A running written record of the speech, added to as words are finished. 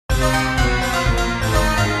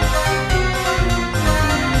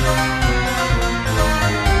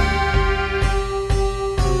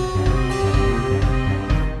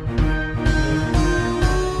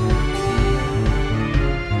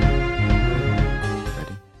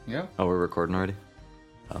Yeah. Oh, we're recording already?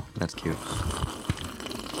 Oh, that's cute.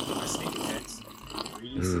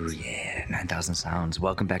 Ooh, yeah, 9,000 sounds.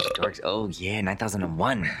 Welcome back to Dorks. Oh, yeah,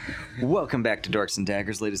 9,001. Welcome back to Dorks and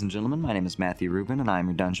Daggers, ladies and gentlemen. My name is Matthew Rubin, and I'm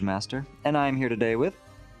your Dungeon Master. And I'm here today with...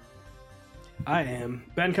 I am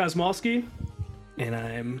Ben Kosmolsky, and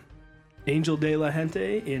I'm Angel de la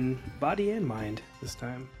Gente in body and mind this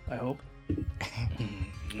time, I hope.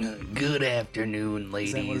 Good afternoon,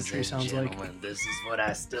 Is that what a ladies tree and sounds gentlemen. like? This is what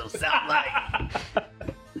I still sound like.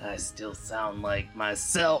 I still sound like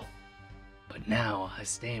myself. But now I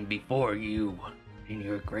stand before you in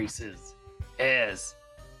your graces as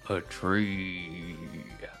a tree.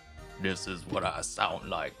 This is what I sound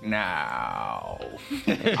like now.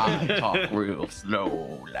 I talk real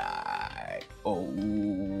slow like, oh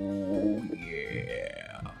yeah.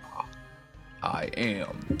 I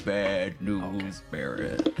am Bad News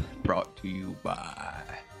Barrett, brought to you by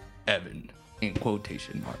Evan, in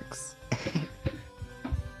quotation marks.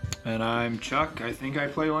 And I'm Chuck. I think I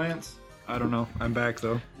play Lance. I don't know. I'm back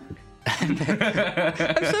though. I'm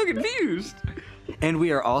so confused. And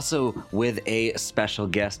we are also with a special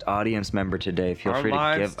guest audience member today. Feel Our free to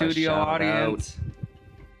live give studio a shout audience.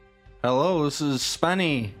 Hello, this is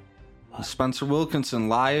Spenny. Spencer Wilkinson,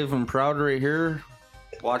 live and proud right here,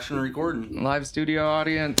 watching and recording. Live studio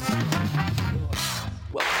audience.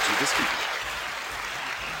 Welcome to this week.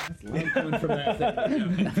 Coming from that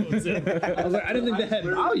thing. I was like, I didn't think that had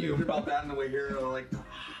volume. About that in the way here, like.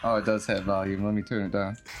 Oh, it does have volume. Let me turn it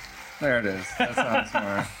down. There it is. That sounds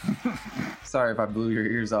more. Sorry if I blew your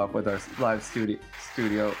ears off with our live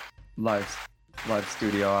studio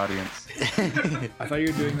audience. I thought you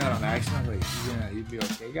were doing that on accident. Like, you'd be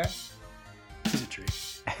okay, guy? He's a tree.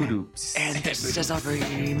 Oops. And this is our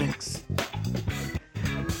remix.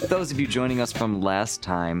 Those of you joining us from last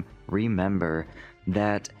time, remember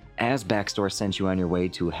that as Backstore sent you on your way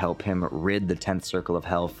to help him rid the 10th Circle of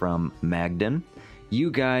Hell from Magden, you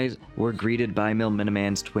guys were greeted by Mil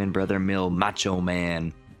Miniman's twin brother, Mil Macho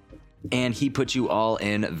Man. And he put you all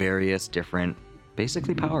in various different,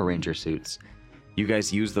 basically Power Ranger suits. You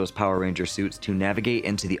guys used those Power Ranger suits to navigate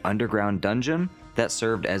into the underground dungeon that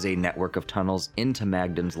served as a network of tunnels into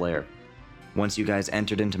Magden's lair. Once you guys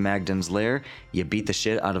entered into Magden's lair, you beat the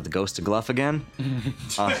shit out of the Ghost of Gluff again.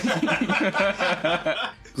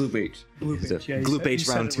 Gloop H. Gloop H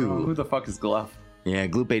round 2. Who the fuck is Gluff? Yeah,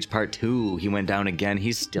 Gloop H part 2. He went down again.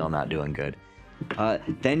 He's still not doing good.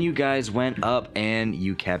 Then you guys went up and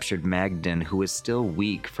you captured Magden, who is still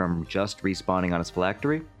weak from just respawning on his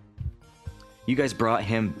phylactery. You guys brought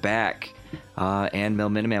him back, and Mil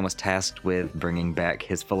Miniman was tasked with bringing back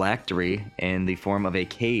his phylactery in the form of a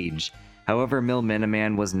cage. However, Mil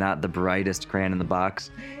Miniman was not the brightest crayon in the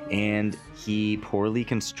box, and he poorly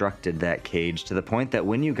constructed that cage to the point that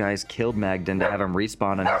when you guys killed Magden to have him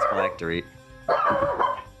respawn on his phylactery...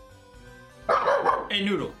 Hey,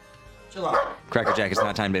 Noodle. Chill out. Cracker Jack, it's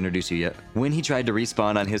not time to introduce you yet. When he tried to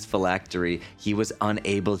respawn on his phylactery, he was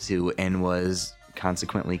unable to and was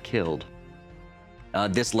consequently killed.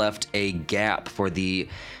 This left a gap for the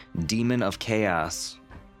Demon of Chaos.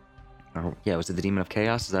 Yeah, was it the Demon of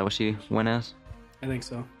Chaos? Is that what she went as? I think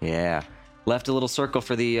so. Yeah. Left a little circle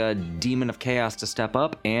for the Demon of Chaos to step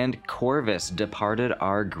up, and Corvus departed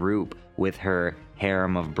our group with her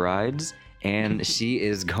harem of brides, and she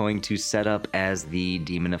is going to set up as the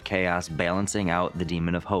Demon of Chaos, balancing out the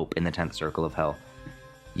Demon of Hope in the 10th Circle of Hell.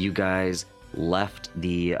 You guys left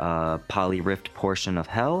the Polyrift portion of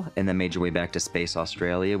Hell, and then made your way back to Space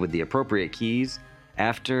Australia with the appropriate keys.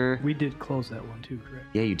 After... We did close that one too, correct?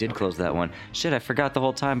 Yeah, you did close that one. Shit, I forgot the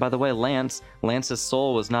whole time. By the way, Lance's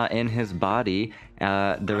soul was not in his body.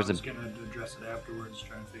 There was a... I was gonna address it afterwards,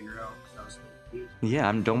 trying to figure out, because I was so confused.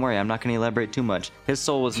 Yeah, don't worry, I'm not going to elaborate too much. His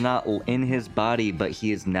soul was not in his body, but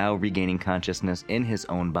he is now regaining consciousness in his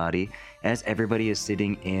own body, as everybody is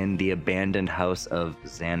sitting in the abandoned house of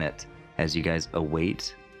Xanet. As you guys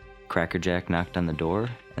await, Cracker Jack knocked on the door,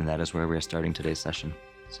 and that is where we're starting today's session.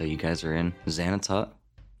 So you guys are in Xanet's hut.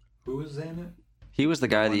 Who is Xanet? He was the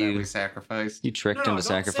guy that we you sacrificed. tricked into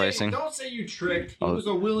sacrificing. Don't say you tricked. He Oh. was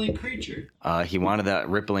a willing creature. He wanted that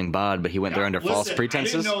rippling bod, but he went there under false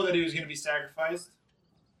pretenses. I didn't know that he was going to be sacrificed.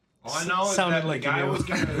 All I know is Sounded that like the guy you knew. was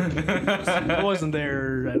going to... I wasn't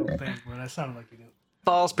there, I don't think, but I sounded like you did.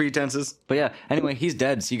 False pretenses. But yeah, anyway, he's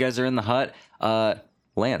dead. So you guys are in the hut.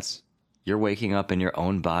 Lance, you're waking up in your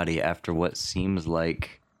own body after what seems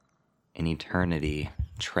like an eternity,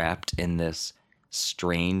 trapped in this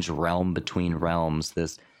strange realm between realms,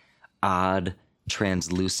 this odd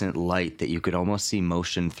translucent light that you could almost see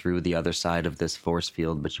motion through the other side of this force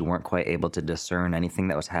field, but you weren't quite able to discern anything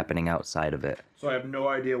that was happening outside of it. So I have no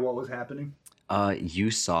idea what was happening?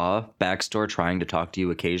 You saw Backstore trying to talk to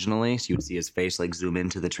you occasionally, so you'd see his face like zoom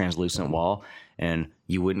into the translucent wall, and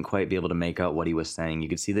you wouldn't quite be able to make out what he was saying. You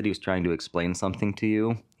could see that he was trying to explain something to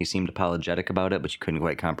you. He seemed apologetic about it, but you couldn't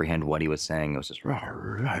quite comprehend what he was saying. It was just... So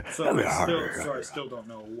I still don't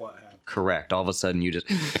know what happened. Correct. All of a sudden, you just...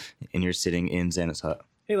 and you're sitting in Xana's hut.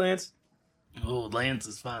 Hey, Lance. Oh, Lance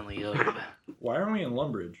is finally up. Why aren't we in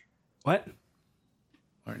Lumbridge? What?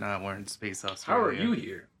 We're not. We're in Space Australia. How are you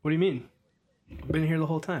here? What do you mean? I've been here the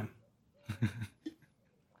whole time.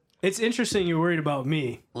 It's interesting you're worried about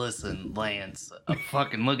me. Listen, Lance.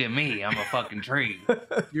 Fucking look at me. I'm a fucking tree.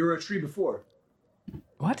 You were a tree before.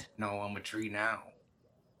 What? No, I'm a tree now.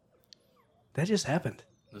 That just happened.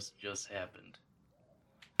 This just happened.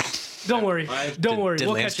 Don't worry. Don't worry. Did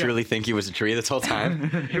We'll Lance catch you. truly think he was a tree this whole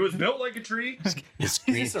time? It was built like a tree. His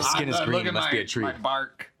skin is green. Look It at must my, be a tree. my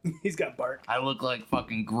bark. He's got bark. I look like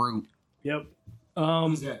fucking Groot. Yep.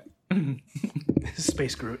 Who's that?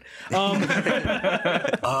 Space Groot.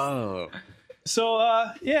 Oh. So,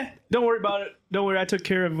 yeah, don't worry about it. Don't worry. I took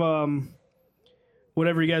care of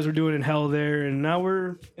whatever you guys were doing in hell there, and now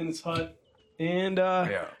we're in this hut. And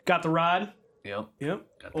got the rod. Yep. Yep.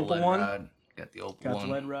 Got the Opal lead one. rod. Got the opal Got one.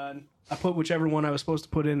 the lead rod. I put whichever one I was supposed to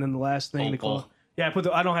put in the last thing. Opal. Nicole. Yeah,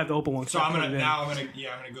 I don't have the opal one. So I put it in. I'm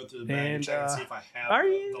gonna go through the bag and And, check and see if I have Are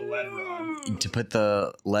you? the lead rod. To put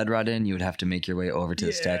the lead rod in, you would have to make your way over to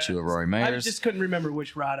the Yeah. statue of Rory I Myers. just couldn't remember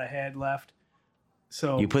which rod I had left.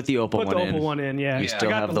 So You put the opal put one the in. opal one in. Yeah, You I still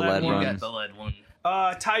got have the lead one. one. You got the lead one.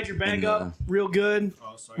 Tied your bag And, up real good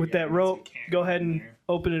Oh, so with yeah, that it means rope. it can't Go go ahead in and here.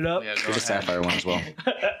 open it up. Yeah, go Get a ahead. sapphire one as well.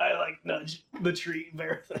 I like nudge the tree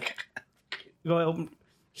bear. Go ahead, open.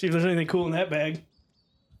 See if there's anything cool in that bag.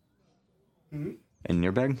 In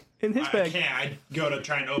your bag? In his I bag. can't. I go to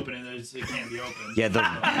try and open it. It can't be opened. Yeah,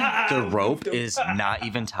 the rope is not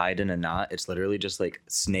even tied in a knot. It's literally just like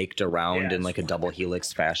snaked around Yeah, in like a double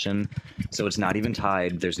helix fashion. So it's not even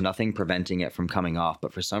tied. There's nothing preventing it from coming off.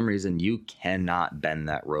 But for some reason, you cannot bend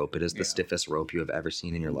that rope. It is the stiffest rope you have ever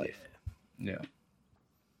seen in your life. Yeah.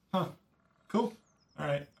 Huh. Cool. All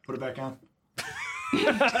right. Put it back on.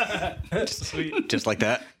 Sweet. Just like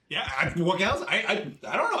that. Yeah. What else? I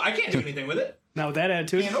don't know. I can't do anything with it. Now with that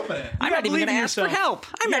attitude, Can't open it. I'm not even believe going to in ask for yourself. help.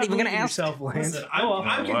 I'm not even going to ask. yourself, Lance. Listen, Go I'm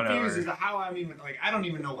on. confused Whatever. as to how I'm even like. I don't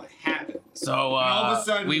even know what happened. So And all of a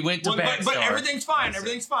sudden, we went to but Backstore. everything's fine. Listen,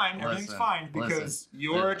 Everything's fine. Everything's listen, fine because listen,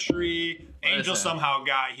 you're a tree. Angel listen. somehow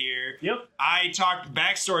got here. Yep. I talked.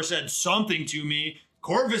 Backstore said something to me.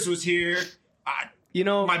 Corvus was here. You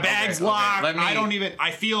know, My bag's okay, locked. let me- I don't even.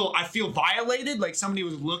 I feel violated. Like somebody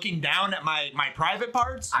was looking down at my private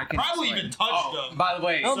parts. I can probably explain. even touched Oh, them. by the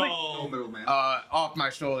way, Oh, So off my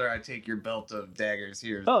shoulder, I take your belt of daggers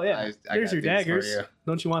here. oh yeah, I there's got your these for daggers. you.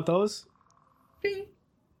 Don't you want those?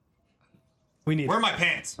 We need. where are my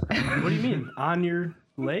pants? What do you mean? On your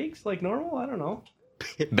legs, like normal? I don't know.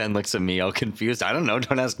 Ben looks at me all confused. I don't know.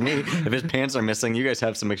 Don't ask me. If his pants are missing, you guys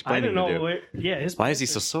have some I explaining don't to know. do. Where, yeah, his. Why is he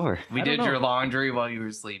so sore? We I don't did your know. laundry while you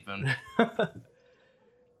were sleeping.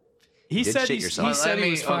 He did said shit he yourself. said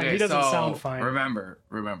he was fine. He doesn't sound fine. Remember.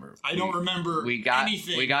 I don't remember We got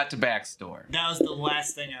anything. we got to Backstore, That was the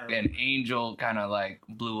last thing I remember. and Angel kind of like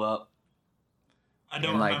blew up, I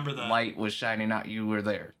don't and like remember that. light was shining out. You were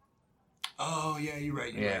there. Oh yeah, you're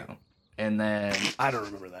right. You're Yeah. right. And then I don't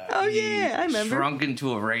remember that. Oh yeah, I remember. shrunk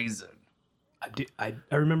into a raisin, I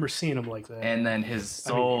remember seeing him like that. and then his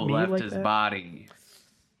soul me left like his that? body,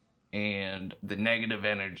 and the negative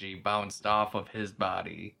energy bounced off of his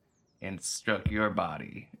body and struck your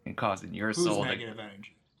body and causing your Who's soul negative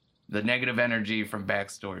energy? the negative energy from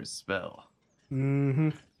Backstore's spell. Mm-hmm.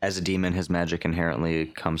 As a demon, his magic inherently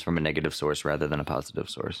comes from a negative source rather than a positive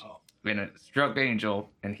source. And it struck Angel,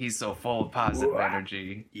 and he's so full of positive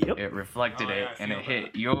energy, Yep. it reflected Oh, yeah, it, I and it feel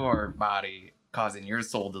hit your body, causing your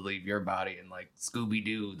soul to leave your body, and like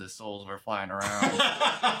Scooby-Doo, the souls were flying around.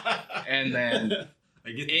 And then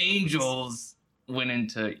I get that. angels went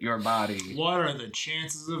into your body, What are the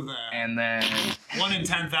chances of that? and then 1 in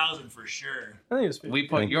 10,000 for sure. I think it was. we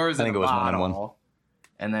put think- yours I in think a it was 1 in bottle,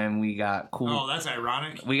 and then we got cool. Oh, that's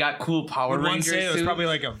ironic. We got cool Power Would one Ranger say it was suits. probably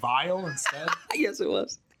like a vial instead? Yes, it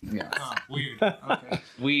was. Yeah. Oh, weird. Okay.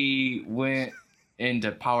 We went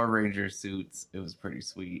into Power Ranger suits. It was pretty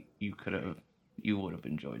sweet. You would have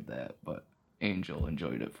enjoyed that, but Angel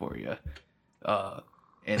enjoyed it for you.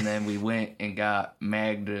 And then we went and got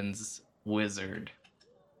Magden's wizard,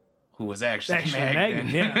 who was actually Magden. Magden,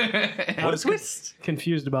 yeah. I was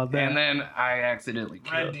confused about that. And then I accidentally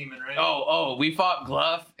Red killed. demon, right? Oh, we fought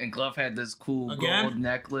Gluff, and Gluff had this cool Again? gold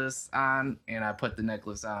necklace on, and I put the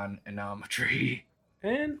necklace on, and now I'm a tree.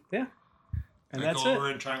 and yeah, and I that's go it. over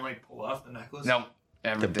and try and like pull off the necklace. No, The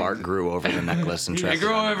Everything. bark grew over the necklace and It trapped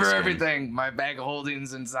grew onto the over skin. everything. My bag of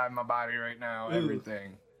holdings inside my body right now.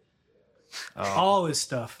 Everything. All his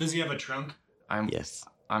stuff. Does he have a trunk? Yes.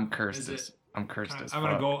 I'm cursed. Is it- I'm cursed as I'm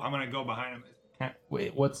fuck. gonna go behind him.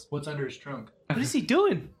 Wait, what's under his trunk? What is he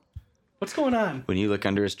doing? What's going on? When you look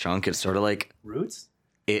under his trunk, it's sort of like Roots?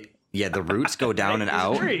 the roots go down and There's a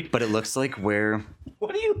out, tree. but it looks like where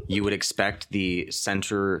What are you? you would expect the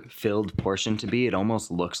center filled portion to be. It almost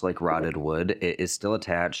looks like rotted wood. It is still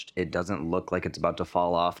attached. It doesn't look like it's about to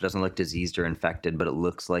fall off. It doesn't look diseased or infected, but it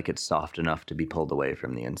looks like it's soft enough to be pulled away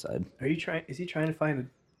from the inside. Are you trying? Is he trying to find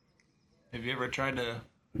Have you ever tried to?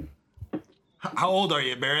 How old are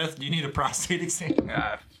you, Bareth? Do you need a prostate exam?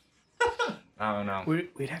 I don't know.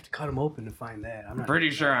 We'd have to cut him open to find that. I'm not.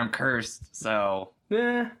 Pretty sure I'm cursed, so.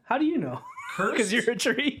 Nah. How do you know? Because you're a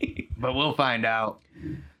tree. But we'll find out.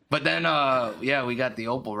 But then, we got the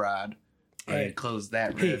opal rod. And Right. closed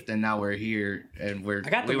that rift, and now we're here, and I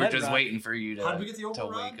got the we were red just rod. waiting for you to, How did we get the to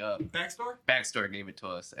opal rod? wake up. Backstore? Backstore gave it to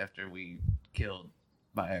us after we killed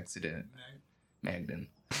by accident Magden.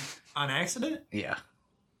 On accident? Yeah.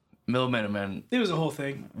 Mill Miniman It was a whole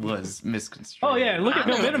thing. was misconstrued. Oh yeah, look at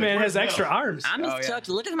Bill Miniman has extra arms. I miscalculated.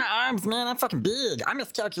 Look at my arms, man. I'm fucking big. I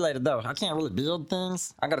miscalculated though. I can't really build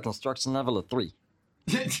things. I got a construction level of 3.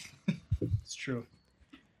 It's true.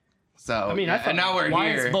 So, I mean, I thought- and now we're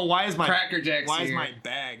here. Why is my Cracker Jack's Why is here. my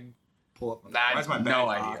bag pull up? I Why is my have bag no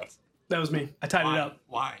locked? idea. That was me. I tied Why? it up.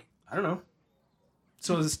 Why? I don't know.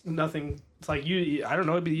 So it's nothing. It's like you. I don't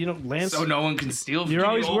know. Lance. So no one can steal from You're you.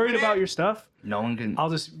 always open worried it? about your stuff. No one can. I'll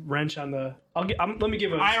just wrench on the. Let me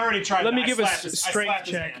give a. I already tried. Let me that. give a I slapped his- I strength slapped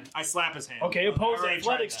his check. hand. I slap his hand. Okay, I opposed already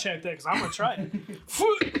athletics tried check there because I'm gonna try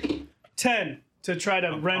it. 10 to try to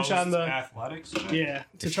that. wrench on Opposed the. athletics. Yeah,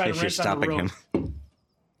 to try to If you're wrench on the stopping rope. him.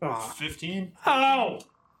 Aw. 15. Ow! All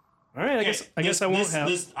right, I guess I won't have.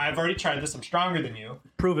 This, I've already tried this. I'm stronger than you.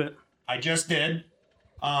 Prove it. I just did.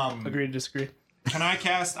 Agree to disagree. Can I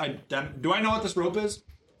cast? Do I know what this rope is,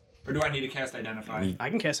 or do I need to cast identify? I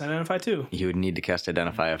can cast identify too. You would need to cast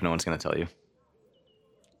Identify if no one's going to tell you.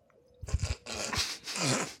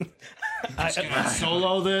 Can I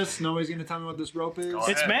solo this? Nobody's gonna tell me what this rope is.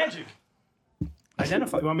 It's magic.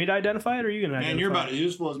 Identify. You want me to identify it, or are you gonna? Man, identify you're about it? as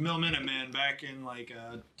useful as Mill Minute Man back in like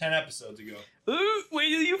 10 episodes ago. Ooh, wait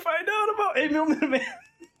till you find out about Hey Millman Man.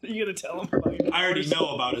 Are you gonna tell him about your I already powers?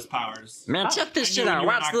 know about his powers. Man, check this I shit knew out. you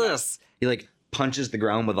were Watch knocked out. this. He like punches the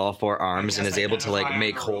ground with all 4 arms and guess is able to like Identify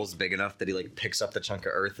make on the rope. holes big enough that he like picks up the chunk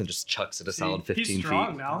of earth and just chucks it a solid 15 He's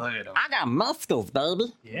strong feet. now. Look at him. I got muscles,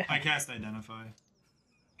 baby. Yeah. I cast identify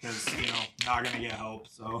because not gonna get help.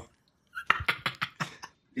 So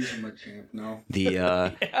He's my champ now.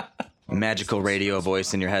 The magical radio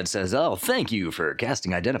voice in your head says, "Oh, thank you for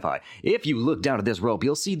casting Identify. If you look down at this rope,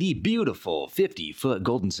 you'll see the beautiful 50-foot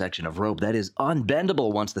golden section of rope that is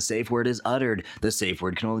unbendable once the safe word is uttered. The safe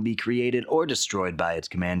word can only be created or destroyed by its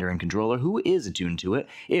commander and controller, who is attuned to it.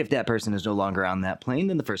 If that person is no longer on that plane,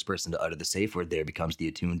 then the first person to utter the safe word there becomes the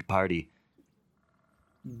attuned party."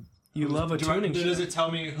 You love a tuning. Does it tell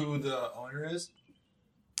me who the owner is?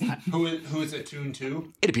 who is it tuned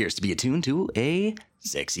to? It appears to be attuned to a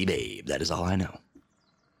sexy babe. That is all I know.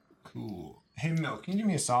 Cool. Hey Mill, can you do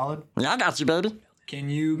me a solid? Yeah, I got you, baby. Can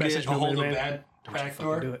you Message get a Mill hold of Minute that back Do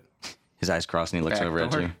door? it. His eyes cross and he looks Back over at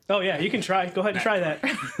door. you. Oh yeah, you can try. Go ahead and try that.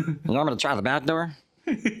 You want me to try the back door?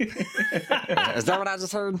 Is that what I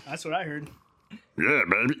just heard? That's what I heard. Yeah,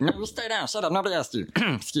 baby. No, you stay down. Shut up. Nobody asked you.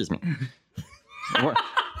 Excuse me.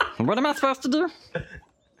 What am I supposed to do?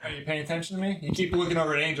 Are you paying attention to me? You keep looking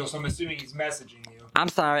over at Angel, so I'm assuming he's messaging you. I'm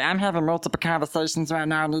sorry. I'm having multiple conversations right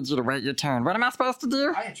now. I need you to wait your turn. What am I supposed to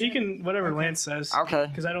do? You can whatever Lance says. Okay.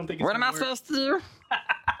 Because I don't think. It's What am I gonna work. supposed to do?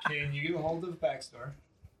 Can you get a hold of Backstore?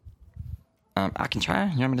 I can try.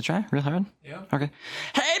 You want me to try real hard? Yeah. Okay.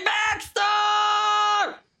 Hey,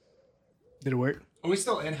 Baxter! Did it work? Are we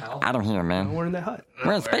still in hell? I don't hear, man. We're in that hut.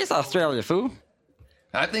 We're in Space Australia, fool.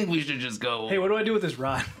 I think we should just go. Hey, what do I do with this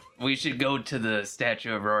rod? We should go to the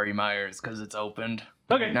statue of Rory Myers because it's opened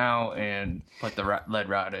Okay. now and put the lead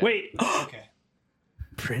rod in. Wait. Okay.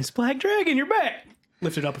 Prince Black Dragon, you're back.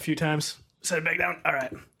 Lift it up a few times. Set it back down. All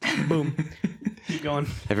right. Boom. Keep going.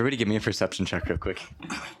 Everybody give me a perception check real quick.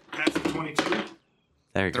 That's a 22.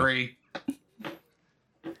 There you go. 3.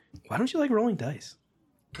 Why don't you like rolling dice?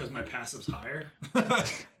 Because my passive's higher.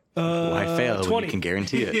 Why fail when 20. you can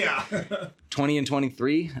guarantee it? Yeah. 20 and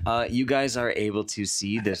 23, you guys are able to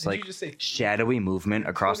see this Did you like just say shadowy movement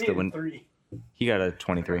across the window. 3. He got a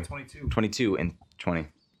 23. 22. 22 and 20.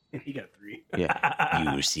 He got 3.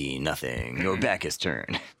 Yeah. You see nothing. Your back is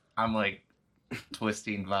turned. I'm like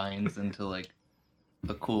twisting vines into like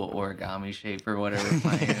a cool origami shape or whatever. with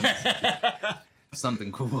my hands.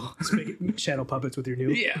 Something cool. Just make shadow puppets with your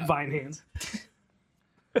new vine hands.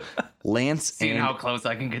 Lance Seeing and how close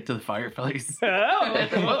I can get to the fireplace. Talking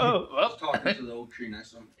to the oak tree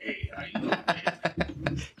next to him. Hey, how you doing,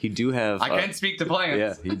 man? you do have. I can't speak to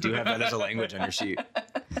plants. Yeah, you do have that as a language on your sheet.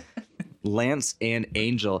 Lance and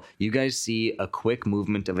Angel, you guys see a quick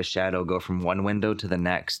movement of a shadow go from one window to the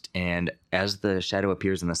next, and as the shadow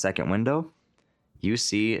appears in the second window, you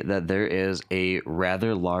see that there is a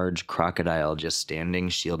rather large crocodile just standing,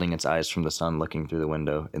 shielding its eyes from the sun, looking through the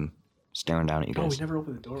window and staring down at you Oh, we guys. never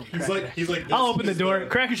opened the door. He's like. I'll open the door.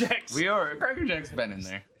 Cracker Jacks. Cracker Jack's been in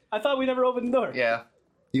there. I thought we never opened the door. Yeah.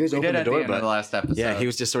 You guys We opened did the at the door, end of the but last episode. yeah, he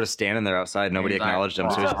was just sort of standing there outside. Nobody He was like, acknowledged him.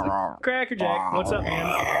 So he was What's up, Cracker Jack? What's up, man?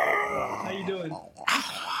 How you doing? All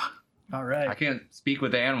I right. can't speak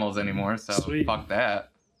with the animals anymore, so Sweet. fuck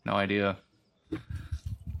that. No idea.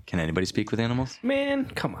 Can anybody speak with animals? Man,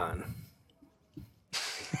 come on.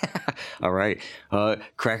 All right.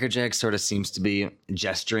 Crackerjack sort of seems to be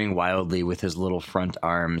gesturing wildly with his little front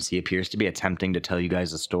arms. He appears to be attempting to tell you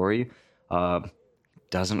guys a story.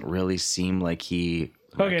 Doesn't really seem like he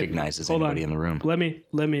Okay, recognizes hold anybody on. in the room.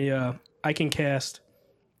 Let me. I can cast.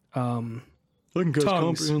 I can cast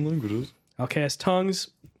comprehend languages. I'll cast tongues.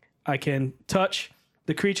 I can touch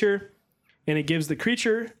the creature, and it gives the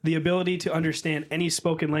creature the ability to understand any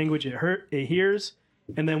spoken language it hears.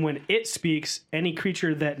 And then when it speaks, any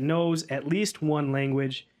creature that knows at least one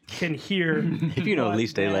language can hear. If you know at what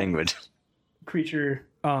least a that language. creature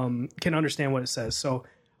can understand what it says. So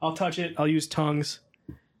I'll touch it. I'll use tongues,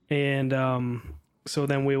 and so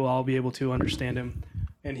then we will all be able to understand him,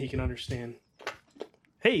 and he can understand.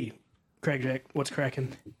 Hey, Craigjack, what's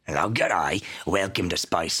cracking? Hello, g'day. Welcome to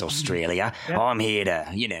Space Australia. I'm here to,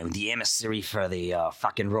 the emissary for the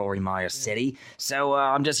fucking Rory Myers City. So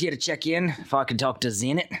I'm just here to check in. If I could talk to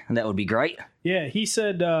Zenit, that would be great. Yeah, he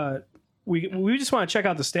said we just want to check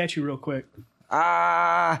out the statue real quick.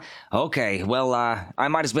 Okay. Well, I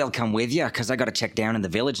might as well come with you, because I got to check down in the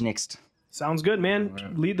village next. Sounds good,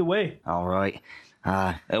 man. Lead the way. All right.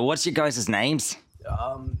 What's your guys' names?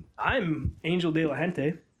 I'm Angel de la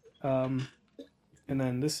Gente. And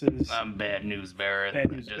then this is I'm Bad News Barrett.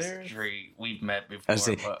 Bad News Just Barrett. Tree. We've met before. I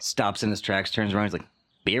say, But, stops in his tracks, turns around, he's like,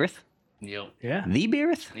 Beerith? yep. yeah. The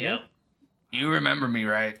Beerith? Yep. You remember me,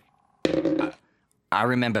 right? I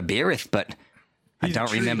remember Beerith, but I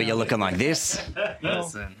don't remember you looking like this.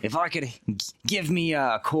 Listen. If I could give me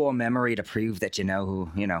a core memory to prove that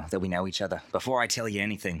that we know each other before I tell you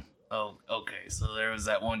anything. Oh, okay. So there was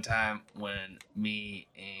that one time when me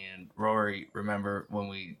and Rory, remember when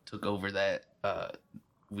we took over that,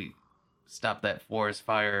 we stopped that forest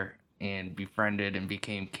fire and befriended and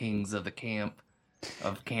became kings of the camp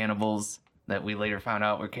of cannibals that we later found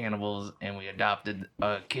out were cannibals, and we adopted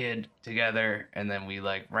a kid together, and then we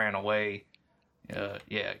ran away.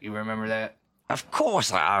 Yeah, you remember that? Of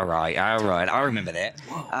course. All right. I remember that.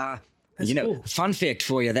 cool. Fun fact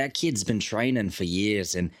for you, that kid's been training for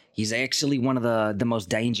years, and he's actually one of the most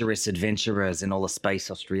dangerous adventurers in all of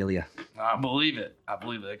Space Australia. I believe it.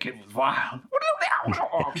 That kid was wild.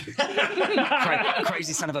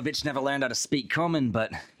 Crazy son of a bitch never learned how to speak common,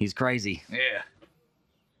 but he's crazy. Yeah.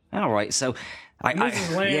 All right, so This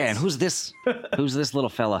is Lance. yeah, and who's this little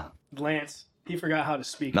fella? Lance. He forgot how to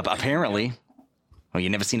speak. No, but Apparently. Oh, you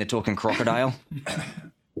never seen a talking crocodile?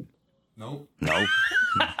 Nope. No.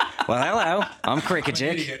 Well, hello. I'm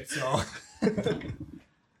Crickajack. Idiot, so.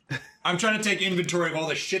 I'm trying to take inventory of all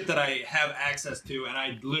the shit that I have access to, and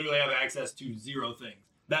I literally have access to 0 things.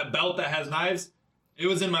 That belt that has knives, it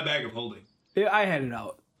was in my bag of holding. I had it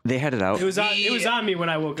out. they had it out. It was on me when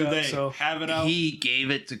I woke Did up. they So have it out? He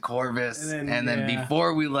gave it to Corvus, And and then, then yeah.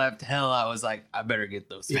 before we left hell, I was like, I better get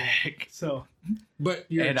those back. so But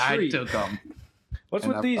you're And a I tree. took them, what's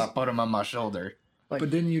and with these? I put them on my shoulder. But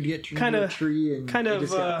then you'd get turned Kinda- into a tree and kind it of,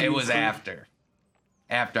 just got- It was after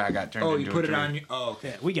I got turned Oh, into you put a it tree. on you. Oh, okay.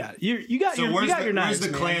 Yeah, we got it. You got So your where's your knives, the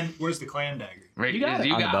man. clan? Where's the clan dagger? Right, You got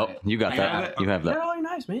it. on the belt. it. You got I that. have it. You have You got that. all your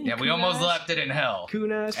knives, man. Yeah, we almost left it in hell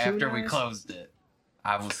Kunais, after we kunais. closed it.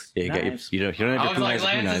 I was Yeah, you, got, Knives. you don't have I your was like, kunais,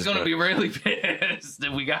 Lance is kunais, gonna but be really pissed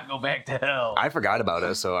that we gotta go back to hell. I forgot about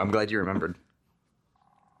it, so I'm glad you remembered.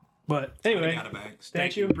 But I anyway, got it back. Thank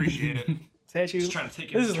statue. you. Appreciate it. statue. Just trying to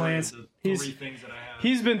take This is inventory Lance. of the He's 3 things that I have.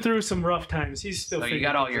 he's been through some rough times. He's still. So you figuring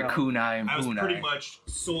got all things your out. kunai and I was pretty bunai. much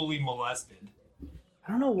solely molested.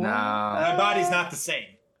 I don't know why. Nah. My body's not the same.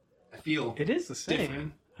 I feel It is the same.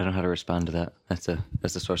 Different. I don't know how to respond to that. That's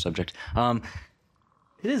a sore subject. It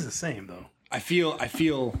is the same though. I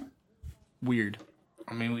feel weird.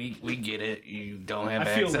 I mean, we get it. You don't have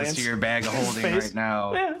I feel access Lance. to your bag of His holding face. right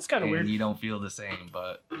now. Yeah, it's kinda and weird. You don't feel the same,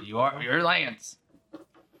 but you're Lance.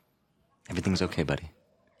 Everything's okay, buddy.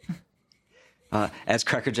 As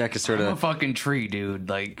Crackerjack is sort I'm a of fucking tree, dude.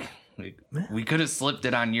 Like we could have slipped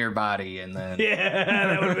it on your body and then. Yeah,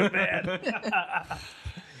 that would have been bad.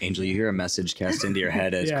 Angel, you hear a message cast into your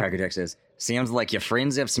head as Yeah. Crackerjack says, "Seems like your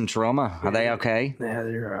friends have some trauma. Are they okay?" Yeah,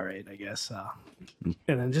 they're all right, I guess. And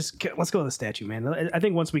then let's go to the statue, man. I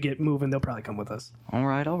think once we get moving, they'll probably come with us. All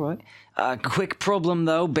right, all right. Quick problem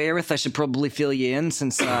though, Bareth. I should probably fill you in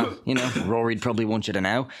since Rory'd probably want you to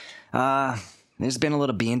know. There's been a lot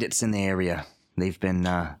of bandits in the area. They've been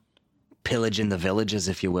pillaging the villages,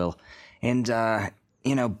 if you will, and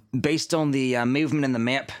based on the movement in the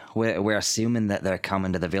map, we're assuming that they're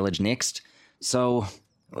coming to the village next. So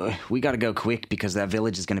we got to go quick because that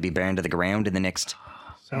village is going to be burned to the ground in the next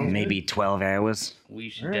maybe 12 hours. We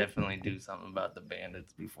should definitely do something about the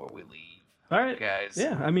bandits before we leave. All right, Guys.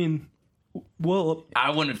 Yeah, I mean, well,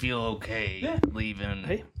 I wouldn't feel okay leaving.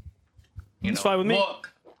 Hey, you it's know, fine with me.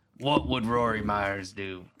 What would Rory Myers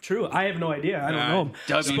do? True, I have no idea. I don't know him.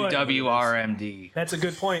 WWRMD. That's a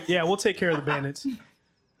good point. Yeah, we'll take care of the bandits.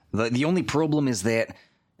 The only problem is that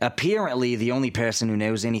apparently the only person who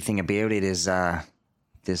knows anything about it is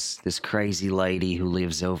this crazy lady who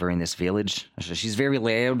lives over in this village. She's very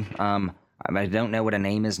loud. I don't know what her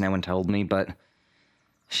name is. No one told me, but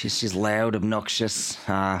she's loud, obnoxious.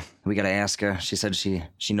 We gotta ask her. She said she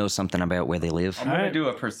knows something about where they live. I'm gonna Alright. do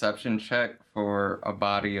a perception check for a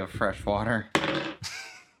body of fresh water.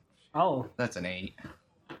 Oh, That's an 8.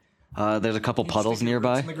 There's a couple puddles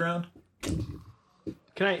nearby. In the ground.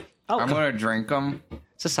 can I? I'm gonna drink them.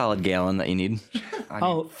 It's a solid gallon that you need.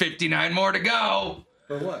 Oh, 59 more to go.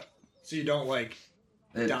 For what? So you don't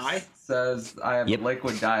It Die? says I have Yep. a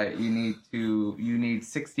liquid diet. You need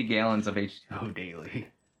 60 gallons of H2O daily.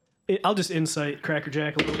 I'll just insight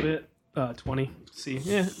Crackerjack a little bit. 20. See,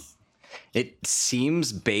 yeah. It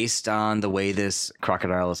seems, based on the way this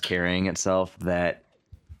crocodile is carrying itself, that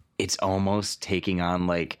it's almost taking on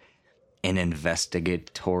like an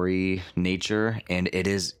investigatory nature, and it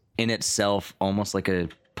is in itself almost like a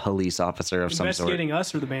police officer of some sort. Investigating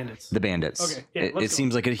us or the bandits? The bandits. Okay, yeah, it let's go.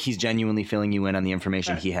 seems like he's genuinely filling you in on the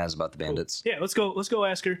information he has about the bandits. Yeah, let's go. Let's go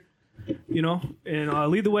ask her.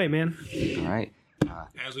 And lead the way, man. All right.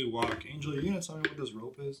 As we walk, Angel, are you gonna tell me what this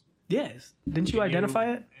rope is? Yes. Didn't you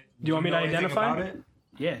identify it? Do you want me to know anything identify about it?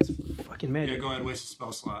 Yeah, it's fucking Yeah, magic. go ahead, waste a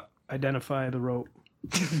spell slot. Identify the rope.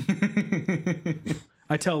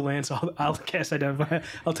 I tell Lance I'll cast identify.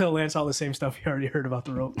 I'll tell Lance all the same stuff he already heard about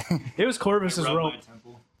the rope. It was Corvus's Rub rope. my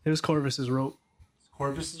temple. It was Corvus's rope.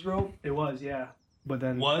 Corvus's rope? It was, yeah. But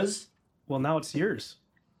then, Was? well, now it's yours.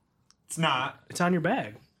 It's not. It's on your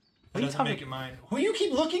bag. It doesn't make it mine. Who you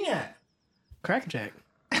keep looking at? Crackerjack.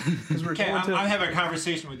 Because we're Okay, going to. I'm having a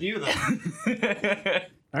conversation with you then.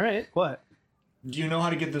 All right. What? Do you know how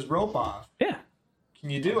to get this rope off? Yeah. Can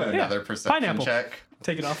you do it? Another perception Pineapple. check.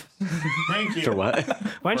 Take it off. Thank you. For what?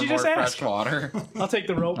 Why didn't you For just more ask? fresh water. I'll take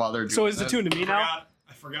the rope. While they're So doing is the this. tune to me now?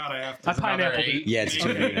 I forgot I have to. I pineappled eight. it. Yeah, it's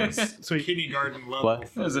too many. Sweet. Kindergarten level. What?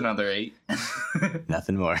 There's another 8.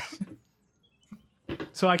 Nothing more.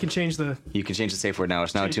 So I can change the. You can change the safe word now.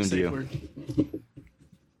 It's now change the attuned to safe you. word.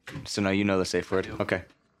 So now you know the safe word. Okay.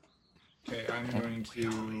 Okay, I'm going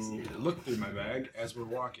to look through my bag as we're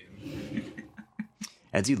walking.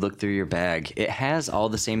 As you look through your bag, it has all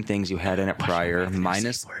the same things you had in it prior,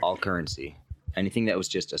 minus all currency. Anything that was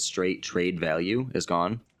just a straight trade value is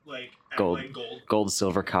gone. Like Gold. like gold. Gold,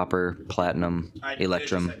 silver, copper, platinum, I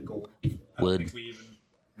electrum. just said gold. I don't wood. think we even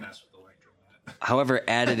mess with electrum yet. However,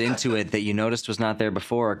 added into it that you noticed was not there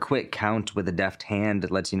before, a quick count with a deft hand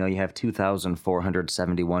that lets you know you have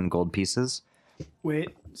 2,471 gold pieces. Wait,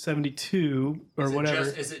 72 or whatever.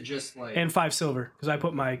 Is it just like? And 5 silver. Because I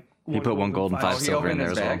put my. You put one gold and 5 he silver in opened there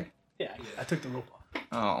his as well. bag? Yeah, I took the rope off.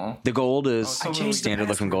 Oh. The gold is I changed the standard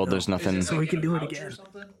looking password, gold. though. There's nothing. So we can do it pouch or again.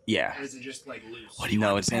 something? Yeah. Or is it just like loose?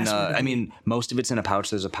 No, it's in. password I mean, most of it's in a pouch.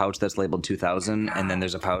 There's a pouch that's labeled 2,000, and then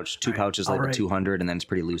there's a pouch, two pouches labeled Alright. 200, and then it's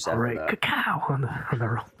pretty loose after Alright, that. cacao on the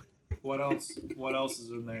rope. What else? What else is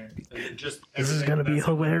in there? Is it just This is everything gonna be that's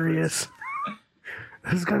in the hilarious.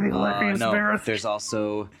 This is gonna be hilarious, No, Bareth. there's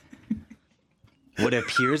also what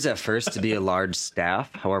appears at first to be a large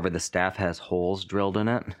staff. However, the staff has holes drilled in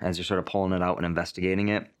it. As you're sort of pulling it out and investigating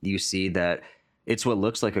it, you see that it's what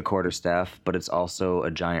looks like a quarterstaff, but it's also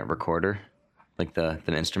a giant recorder, like the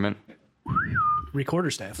instrument.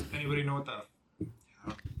 Recorder staff. Anybody know what the?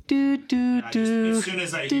 Do, do, I just, as soon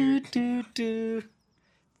as I hear it, do.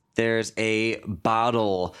 There's a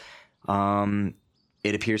bottle.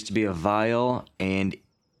 It appears to be a vial, and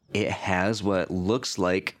it has what looks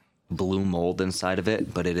like blue mold inside of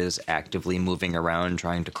it, but it is actively moving around,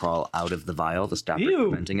 trying to crawl out of the vial to stop it Ew.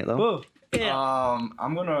 fermenting it, though. Whoa.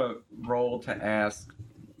 I'm gonna roll to ask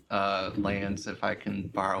Lance if I can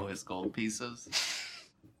borrow his gold pieces.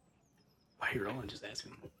 Why are you rolling? Just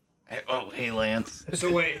asking. Hey, Lance.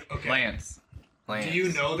 So wait, okay. Lance. Do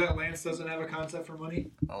you know that Lance doesn't have a concept for money?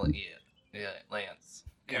 Oh, yeah, Lance.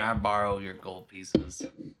 Can I borrow your gold pieces?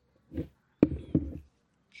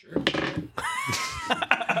 Sure.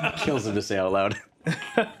 Kills him to say out loud.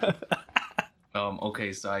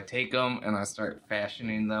 Okay, so I take them and I start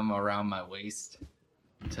fashioning them around my waist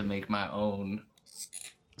to make my own.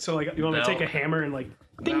 So like, you want me to Belt. take a hammer and like?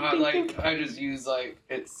 Ding, No, ding, like ding. I just use like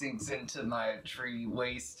it sinks into my tree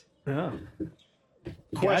waist Oh.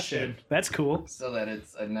 Question. Gotcha. That's cool. so that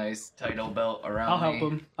it's a nice title belt around I'll help me.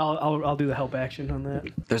 him. I'll do the help action on that.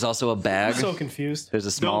 There's also a I'm bag. so confused. There's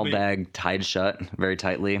a small be. bag tied shut very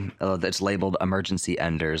tightly that's labeled emergency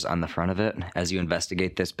enders on the front of it. As you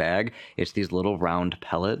investigate this bag, it's these little round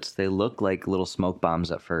pellets. They look like little smoke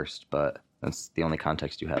bombs at first, but that's the only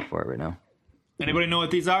context you have for it right now. Anybody know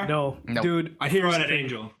what these are? No, Nope. dude. I threw here's it the at thing.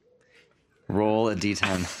 Angel. Roll a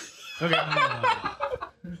d10. Okay.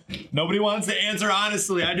 Nobody wants to answer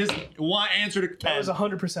honestly. I just want answer to That 10. was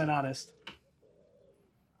 100% honest.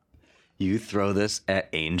 You throw this at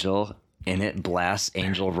Angel, and it blasts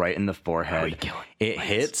Angel right in the forehead. It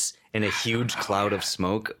hits, and a huge cloud of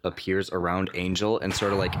smoke appears around Angel and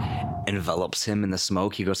sort of like envelops him in the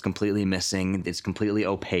smoke. He goes completely missing. It's completely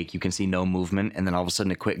opaque. You can see no movement, and then all of a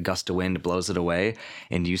sudden, a quick gust of wind blows it away,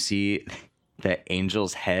 and you see that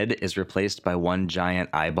Angel's head is replaced by one giant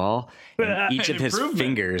eyeball, and each of his Improvement.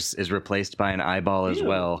 fingers is replaced by an eyeball as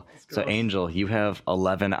well. So Angel, you have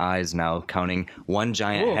 11 eyes now, counting one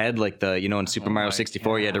giant Cool. head, like the in Super Mario my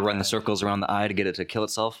 64, you had to run the circles around the eye to get it to kill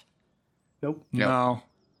itself. Nope. No.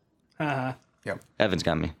 Uh-huh. Evan's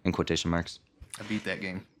got me in quotation marks. I beat that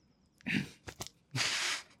game.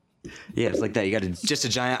 Yeah, it's like that. You got just a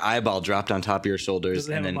giant eyeball dropped on top of your shoulders, Does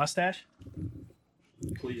it have and a then mustache?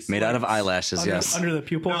 Please. made out of eyelashes. Under, Yes. under the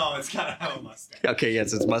pupil? No, it's got to have a mustache. Okay.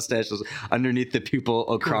 Yes, its mustache is underneath the pupil,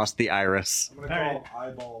 across the iris. I'm gonna All call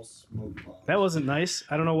eyeball smoke bomb. That wasn't nice.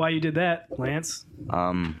 I don't know why you did that, Lance.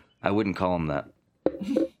 I wouldn't call him that.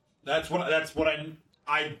 That's what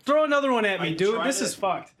I. Throw another one at me, I dude. tried This it. is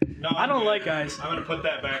fucked. No, I I'm don't good. like eyes. I'm gonna put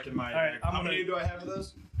that back in my. All right, bag. I'm How gonna- many do I have of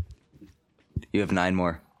those? You have 9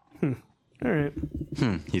 more. All right.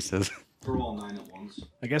 He says. Throw all 9 at once.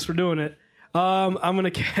 I guess we're doing it. I'm going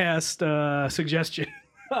to cast suggestion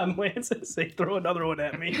on Lance and say throw another one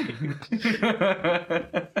at me.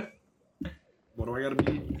 What do I gotta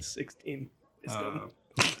beat? 16. Wisdom.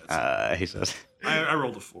 He says. I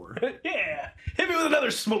rolled a 4. Yeah. Hit me with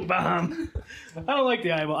another smoke bomb. I don't like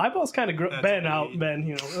the eyeball. Eyeball's kind of Ben out. neat. Ben,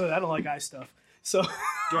 you know, I don't like eye stuff. So,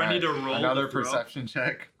 Do I need to roll Another to throw? perception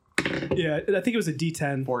check. yeah, I think it was a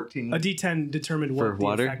D10. 14. A D10 determined what For the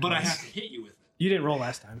water? effect But I was. have to hit you with it. You didn't roll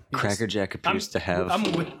last time. You just- Cracker Jack appears to have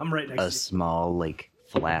I'm right next a to small like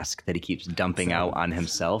flask that he keeps dumping out on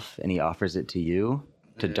himself, and he offers it to you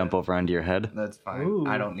to dump over onto your head. That's fine. Ooh.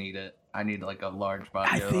 I don't need it. I need like a large body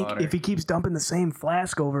I of think water. if he keeps dumping the same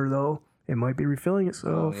flask over, though, it might be refilling Oh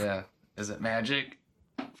itself. yeah. Is it magic?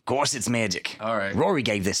 Of course, it's magic. All right. Rory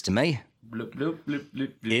gave this to me. Bloop, bloop, bloop,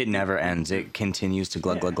 bloop, bloop. It never ends. It continues to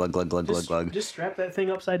glug glug glug glug glug glug glug. Just strap that thing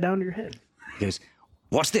upside down to your head. He goes,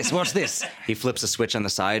 "Watch this! Watch this!" He flips a switch on the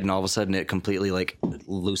side, and all of a sudden, it completely like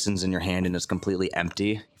loosens in your hand, and it's completely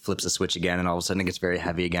empty. He flips a switch again, and all of a sudden, it gets very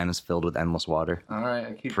heavy again. It's filled with endless water. All right.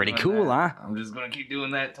 I keep Pretty doing cool, that. huh? I'm just gonna keep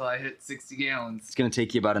doing that till I hit 60 gallons. It's gonna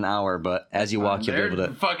take you about an hour, but as you walk, you'll be They're able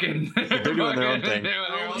to. fucking. They're doing their own thing.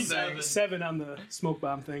 He's 7 on the smoke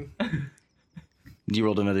bomb thing. You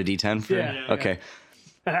rolled another d10 for Yeah. Okay.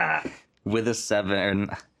 With a 7,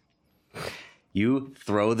 you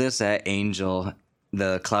throw this at Angel.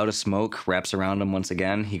 The cloud of smoke wraps around him once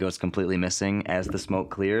again. He goes completely missing as the smoke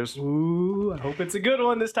clears. Ooh, I hope it's a good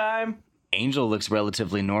one this time. Angel looks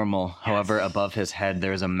relatively normal. However, above his head,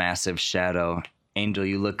 there's a massive shadow. Angel,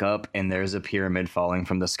 you look up, and there's a pyramid falling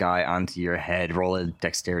from the sky onto your head. Roll a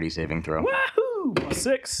dexterity saving throw. Wahoo! Plus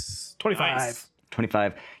 6. 25. Nice.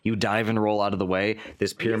 25. You dive and roll out of the way.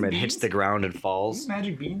 This pyramid hits the ground and falls.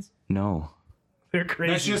 Magic beans. No. They're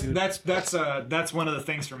crazy. That's just dude. that's one of the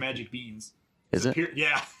things for magic beans. Is it?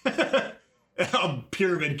 Yeah. A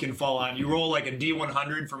pyramid can fall on. You roll like a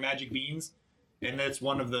D100 for magic beans, and that's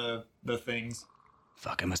one of the things.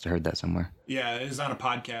 Fuck, I must have heard that somewhere. Yeah, it was on a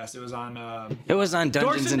podcast. It was on It was on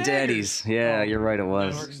Dungeons Dorks and and Daddies. Yeah, you're right, it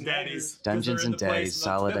was. Daddies. Dungeons and Daddies,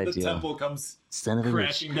 solid The idea. temple comes Son of a bitch.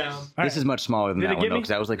 crashing down. This is much smaller than Did that it one, get though, me? because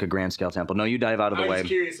that was like a grand scale temple. No, you dive out of the I was way.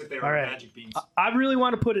 curious if they were All right. magic beans. I really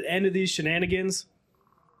want to put an end to these shenanigans.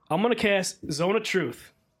 I'm going to cast Zone of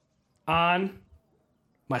Truth on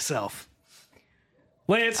myself.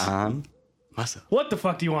 Lance, What's up? what the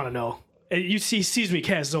fuck do you want to know? You sees me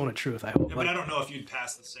cast Zone of Truth, I hope. Yeah, but I don't know if you'd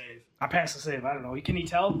pass the save. I passed the save. I don't know. Can he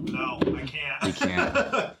tell? No, I can't. You can't.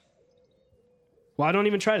 Well, I don't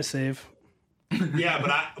even try to save. Yeah,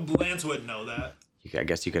 but Lance wouldn't know that. I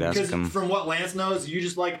guess you could ask Because him. from what Lance knows, you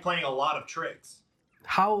just like playing a lot of tricks.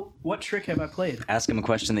 What trick have I played? Ask him a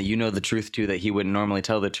question that you know the truth to that he wouldn't normally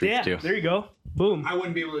tell the truth Yeah, to. there you go. Boom. I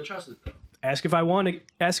wouldn't be able to trust it though. Ask if I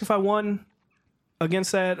won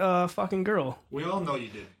against that fucking girl. We all know you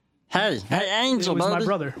did. Hey, Angel, It was my buddy.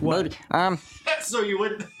 brother. What? Buddy, So you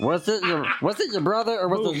wouldn't. was it your brother or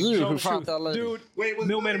was it you Zone who of fought Truth. that lady? Dude, Wait, was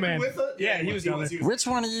Middleman Man. with it? Yeah, he was down there. Which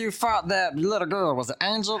one of you fought that little girl? Was it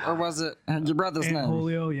Angel or was it your brother's Aunt name?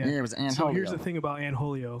 Julio, yeah. Yeah, it was Aunt So Julio. here's the thing about Aunt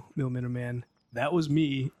Julio, Middleman Man. That was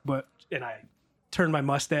me, and I turned my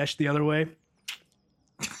mustache the other way.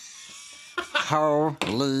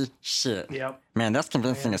 Holy shit. Yep. Man, that's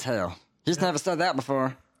convincing as hell. He's never said that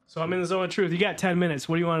before. So I'm in the zone of truth. You got 10 minutes.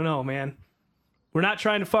 What do you want to know, man? We're not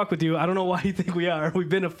trying to fuck with you. I don't know why you think we are. We've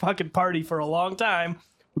been a fucking party for a long time.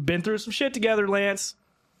 We've been through some shit together, Lance.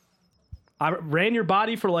 I ran your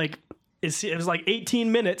body for it was like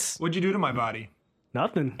 18 minutes. What'd you do to my body?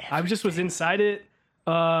 Nothing. I just was inside it.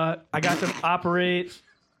 I got to operate.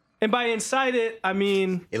 And by inside it, I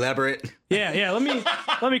mean, Elaborate. yeah.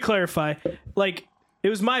 Let me clarify. Like, it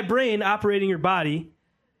was my brain operating your body.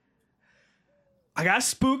 I got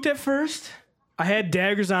spooked at first. I had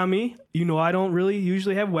daggers on me. You know, I don't really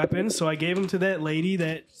usually have weapons, so I gave them to that lady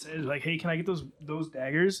that said, like, hey, can I get those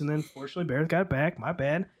daggers? And then, fortunately, Barrett got it back. My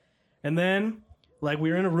bad. And then, like,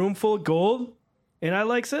 we were in a room full of gold, and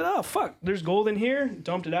I, said, oh, fuck, there's gold in here.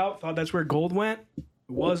 Dumped it out. Thought that's where gold went. It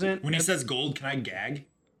wasn't. When he says gold, can I gag?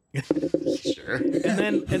 Sure.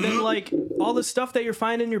 And then, like, all the stuff that you're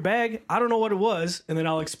finding in your bag, I don't know what it was. And then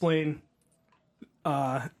I'll explain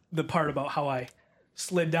the part about how I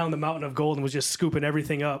slid down the mountain of gold and was just scooping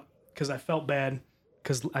everything up because I felt bad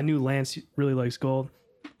because I knew Lance really likes gold.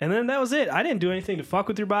 And then that was it. I didn't do anything to fuck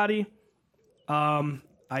with your body. I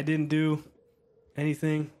didn't do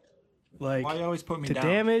anything like Why you always put me to down?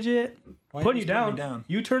 damage it. Why Putting you always put me down. down?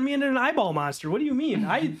 You turned me into an eyeball monster. What do you mean?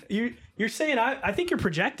 You're saying I think you're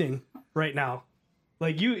projecting right now.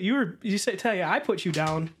 Like tell you I put you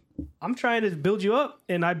down. I'm trying to build you up,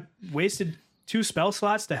 and I wasted 2 spell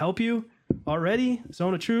slots to help you already.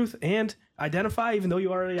 Zone of Truth and Identify, even though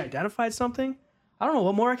you already identified something. I don't know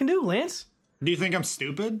what more I can do, Lance. Do you think I'm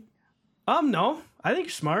stupid? No. I think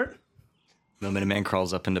you're smart. The Minuteman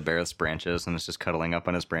crawls up into Bareth's branches and is just cuddling up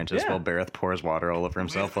on his branches Yeah. while Bareth pours water all over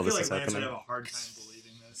himself while I feel this like is Lance would happening. have a hard time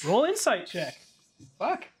believing this. Roll insight check.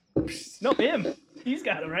 Fuck. No, him. He's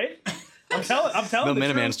got it right. I'm telling The the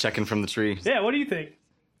Minuteman's truth. checking from the tree. Yeah, what do you think?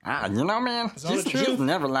 You know, man, Zone of he's Truth.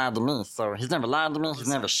 never lied to me. So he's never lied to me. He's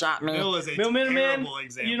never shot me. Bill is a Bill Minuteman, terrible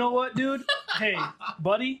example. you know what, dude? Hey,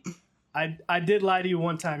 buddy, I did lie to you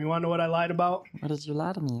one time. You want to know what I lied about? What did you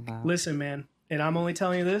lie to me about? Listen, man, and I'm only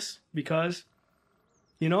telling you this because,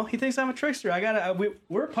 he thinks I'm a trickster.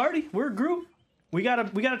 We're a party. We're a group. We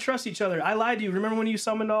gotta trust each other. I lied to you. Remember when you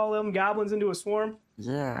summoned all them goblins into a swarm?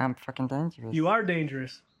 Yeah, I'm fucking dangerous. You are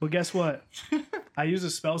dangerous. But guess what? I used a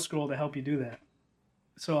spell scroll to help you do that.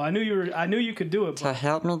 So I knew you could do it, To but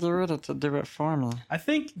help me do it or to do it for me? I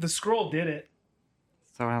think the scroll did it.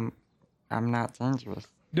 So I'm not dangerous.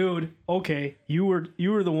 Dude, okay, you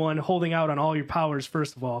were the one holding out on all your powers.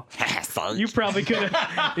 First of all, you probably could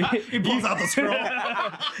have. He pulls out the scroll.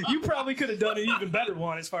 You probably could have done an even better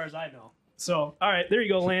one, as far as I know. So, all right, there you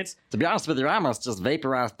go, Lance. To be honest with you, I almost just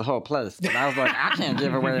vaporized the whole place. But I was like, I can't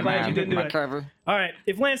give away Glad you didn't do my it. cover. All right,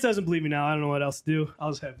 if Lance doesn't believe me now, I don't know what else to do.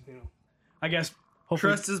 I'll just have I guess.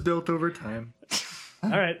 Hopefully, Trust is built over time. all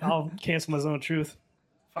right, I'll cancel my zone of truth.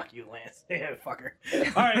 Fuck you, Lance. Yeah, fucker.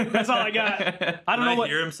 All right, that's all I got. I don't know what.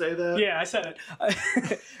 hear him say that? Yeah, I said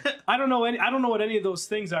it. I don't know what any of those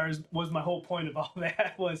things are. Was my whole point of all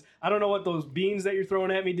that was. I don't know what those beans that you're throwing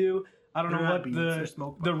at me do. I don't They're know not what beans, they're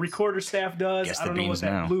smoke the bombs. recorder staff does. Guess I the don't know what beans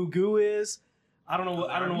that now. blue goo is. I don't know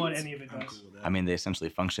what beans? any of it I'm does. cool with that. I mean, they essentially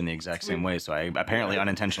function the exact same way, so I apparently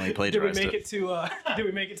unintentionally Did we plagiarized make it. it to? Did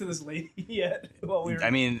we make it to this lady yet? Well, we were. I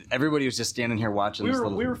mean, everybody was just standing here watching this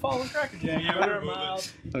little... we were following Cracker Jack. Yeah, Yeah, we we were were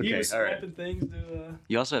miles. He Okay, was all right. snapping things to.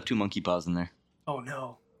 You also have 2 monkey paws in there. Oh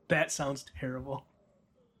no, that sounds terrible.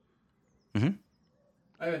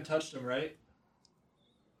 I haven't touched him, right?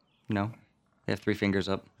 No. They have 3 fingers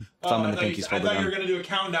up. Thumb and the pinky's I folded thought you were down. gonna do a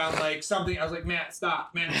countdown, like something. I was like, Matt,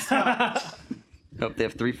 stop, man, stop. Nope, they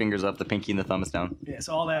have 3 fingers up. The pinky and the thumb is down. Yeah,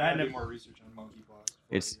 so all that I I had did to, more research on monkey paws.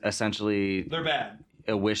 It's essentially They're bad.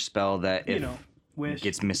 a wish spell that if wish.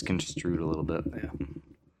 gets misconstrued a little bit. Yeah.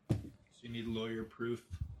 So you need lawyer proof.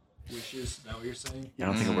 Wishes, is that what you're saying? I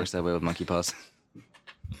don't think it works that way with monkey paws.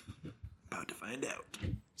 About to find out.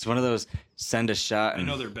 It's one of those send a shot I and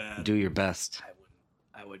know they're bad. do your best.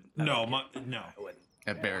 I would. No, no.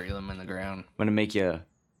 I bury them in the ground. I'm gonna make you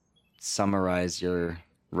summarize your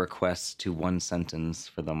requests to one sentence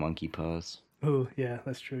for the monkey paws. Oh yeah,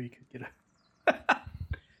 that's true. You could get a.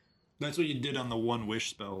 That's what you did on the one wish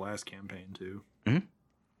spell last campaign too.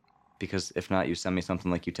 Because if not, you send me something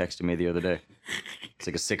like you texted me the other day. It's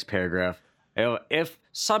like a 6-paragraph. If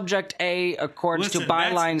subject A accords Listen, to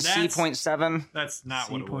byline that's- C.7. That's not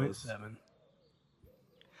what it was. C.7.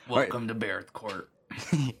 Welcome to Barrett Court.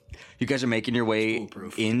 You guys are making your way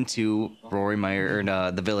Foolproof. into Rory Meyer,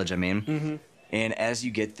 or the village, I mean. And as you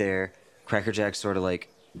get there, Crackerjack sort of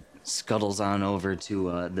like scuttles on over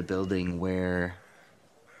to the building where,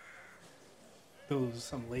 There was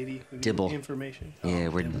some lady with Dibble. information.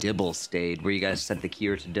 where Dibble stayed, where you guys sent the key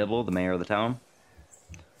to Dibble, the mayor of the town.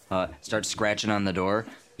 Starts scratching on the door.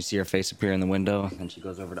 You see her face appear in the window, and she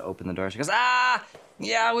goes over to open the door. She goes,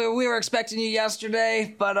 yeah, we were expecting you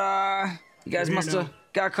yesterday, but you guys We're here must have now."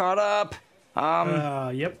 got caught up.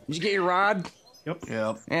 Yep. Did you get your rod? Yep.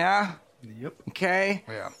 Yeah? Yep. Okay.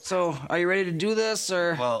 Yeah. So, are you ready to do this,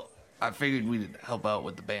 or? Well, I figured we'd help out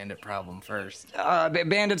with the bandit problem first.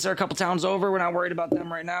 Bandits are a couple towns over. We're not worried about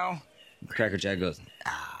them right now. Crackerjack goes,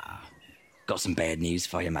 Got some bad news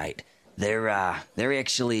for you, mate. They're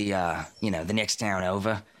actually, the next town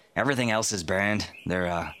over. Everything else is burned.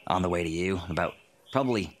 They're on the way to you. About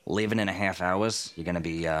probably 11.5 hours. You're gonna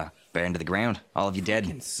be burned to the ground. All of you dead,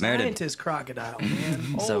 murdered. Scientist crocodile,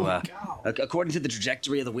 man. So, Holy cow. according to the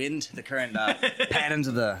trajectory of the wind, the current patterns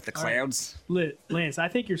of the clouds, Lance, I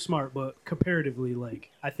think you're smart, but comparatively, like,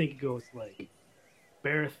 I think it goes like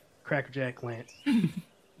Barrett, Crackerjack, Lance.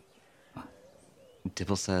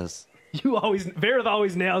 Dibble says, Barrett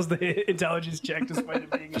always nails the intelligence check despite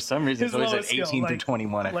it being for some reason, his it's always at lowest skill, 18 through like-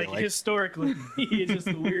 21, I like feel like. historically, he is just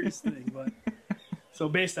the weirdest thing. But so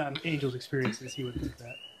based on Angel's experiences, he would think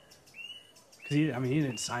that. Because he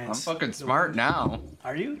didn't I'm science. fucking smart now.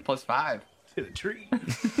 Are you? +5. To the tree.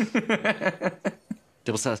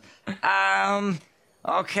 Dibble says,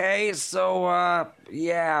 okay, so,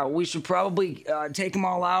 yeah, we should probably take them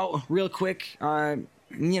all out real quick.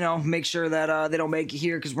 Make sure that they don't make it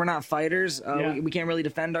here because we're not fighters. Yeah. We can't really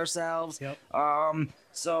defend ourselves. Yep.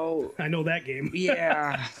 So, I know that game.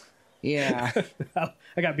 yeah. Yeah.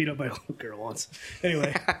 I got beat up by a little girl once.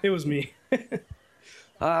 Anyway, it was me.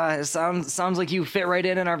 It sounds like you fit right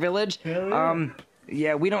in our village. Hell yeah.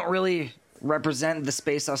 Yeah, we don't really represent the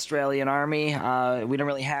Space Australian Army. We don't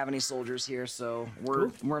really have any soldiers here, so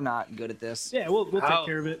we're not good at this. Yeah, we'll take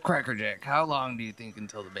care of it. Crackerjack, how long do you think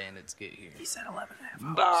until the bandits get here? He said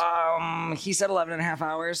 11.5 hours. He said 11.5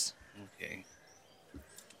 hours. Okay.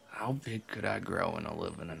 How big could I grow in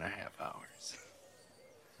 11.5 hours?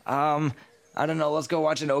 I don't know. Let's go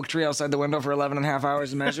watch an oak tree outside the window for 11.5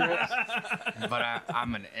 hours and measure it. But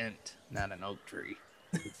I'm an ent, not an oak tree.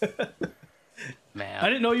 Man, I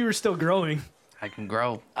didn't know you were still growing. I can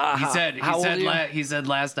grow. how old are you? He said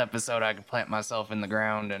last episode I could plant myself in the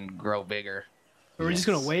ground and grow bigger. Are we just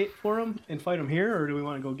gonna wait for him and fight him here, or do we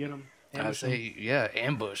want to go get him? I say, yeah,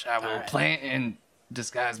 ambush. I will plant and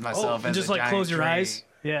disguise Oh, myself as just a like giant close your tree. eyes.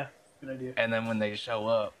 Yeah, good idea. And then when they show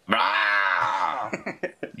up, "Rah!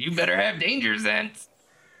 You better have danger sense.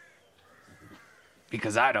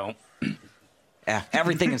 Because I don't.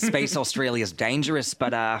 Everything in Space Australia is dangerous,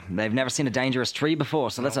 but they've never seen a dangerous tree before,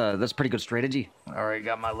 so that's a pretty good strategy. I already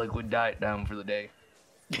got my liquid diet down for the day.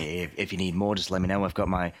 If you need more, just let me know. I've got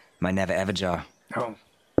my never ever jar. Oh,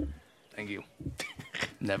 thank you.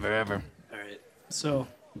 Never ever. All right. So,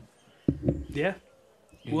 yeah,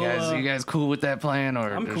 You guys cool with that plan,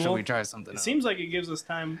 or I'm should cool. we try something it else? seems like it gives us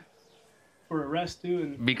time for a rest too,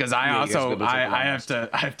 and Because I you guys also go take a long I rest.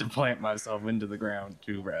 have to plant myself into the ground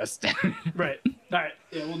to rest. right. All right.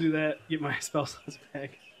 Yeah, we'll do that. Get my spell slots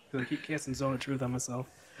back. 'Cause I keep casting Zone of Truth on myself.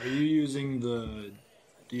 Are you using the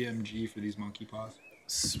DMG for these monkey paws?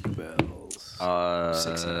 Spells.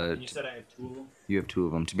 You said I had 2 of them. You have 2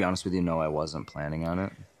 of them. To be honest with you, no, I wasn't planning on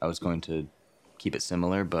it. I was going to keep it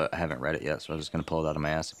similar, but I haven't read it yet, so I was just going to pull it out of my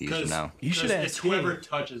ass if you use it now. You should It's ask whoever him.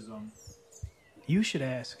 touches them. You should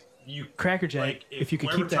ask You Crackerjack like if you could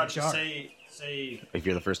whoever keep that touches, jar. Say If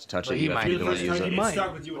you're the first to touch But it, he you have might to be you're the the one first to use touch it. it, might, it's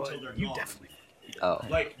stuck with you until but they're you gone. definitely. Oh.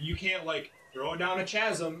 Like you can't like throw it down a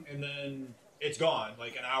chasm and then it's gone.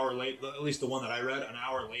 Like an hour late, at least the one that I read, an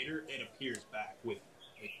hour later it appears back with.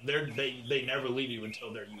 Like, they never leave you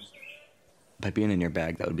until they're used. By being in your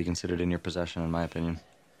bag, that would be considered in your possession, in my opinion.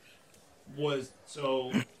 Was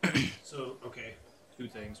so okay. two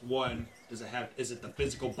things. One, is it the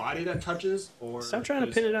physical body that touches, or Stop trying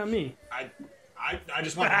to pin it on me. I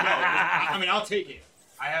just want to know. I mean, I'll take it.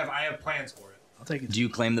 I have plans for it. I'll take it. Do you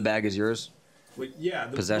claim the bag as yours? But yeah,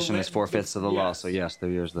 Possession is 4/5 of the law, so yes, they're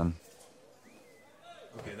yours then.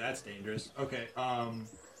 Okay, that's dangerous. Okay,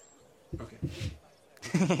 okay.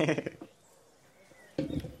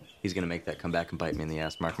 He's gonna make that come back and bite me in the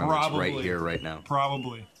ass. Mark my words right Probably. here, right now.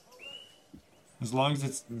 Probably. As long as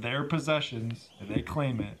it's their possessions and they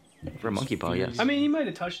claim it. For a monkey paw, yes. I mean, you might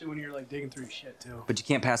have touched it when you were like digging through shit too. But you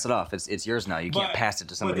can't pass it off. It's yours now. You can't pass it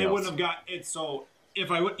to somebody But they else. wouldn't have got it. So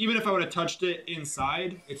even if I would have touched it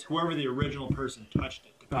inside, it's whoever the original person touched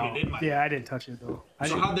it to put it in my. Yeah, I didn't touch it though.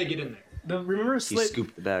 So how'd they get in there? Remember He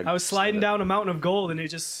scooped the bag. I was sliding down a mountain of gold and it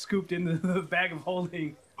just scooped into the bag of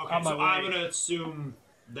holding Okay, on my so way. I'm gonna assume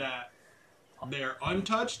that they're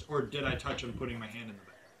untouched, or did I touch them putting my hand in the bag?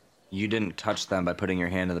 You didn't touch them by putting your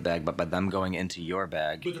hand in the bag, but by them going into your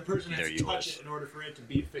bag, But the person has they're to touch yours. it in order for it to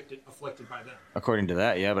be afflicted by them. According to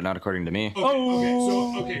that, yeah, but not according to me. Okay,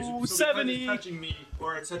 so because 70. it's touching me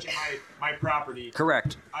or it's touching my property.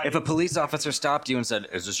 Correct. If a police officer stopped you and said,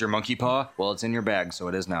 "Is this your monkey paw?" Well, it's in your bag, so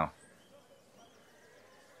it is now.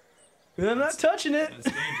 I'm not touching it. That's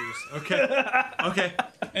dangerous. Okay. Okay.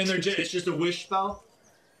 And it's just a wish spell?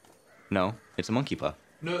 No, it's a monkey paw.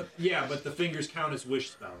 No, yeah, but the fingers count as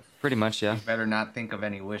wish spells. Pretty much, yeah. Better not think of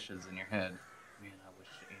any wishes in your head. Man, I wish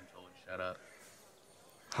Angel would shut up.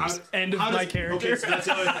 End of my character. Okay, so that's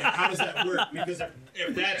the other thing. How does that work? Because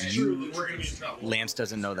if that's true, then we're going to be in trouble. Lance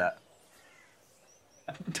doesn't know that.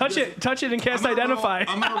 touch it and cast identify.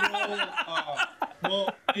 I'm going to roll.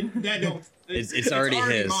 It's already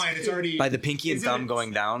his. Mine. It's already. By the pinky and Is it thumb a-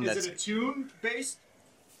 going down, Is that's it a tune based?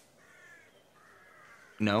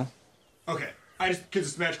 no. Okay. Because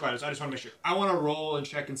it's magical items, I just want to make sure. I want to roll and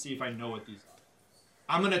check and see if I know what these are.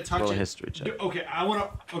 I'm going to touch Roll a it. history check. Okay,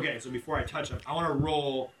 Okay, so before I touch him, I want to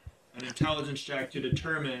roll an intelligence check to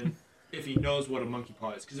determine if he knows what a monkey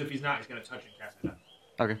paw is. Because if he's not, he's going to touch and cast it out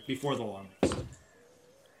Okay. before the long rest.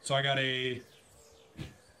 So I got a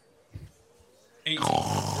 18.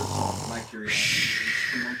 My curiosity.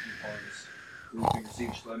 The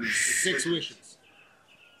monkey paws. 6 wishes.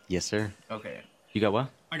 Yes, sir. Okay. You got what?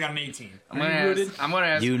 I got an 18. I'm gonna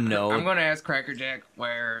ask. You know- I'm gonna ask Crackerjack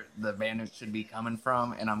where the bandage should be coming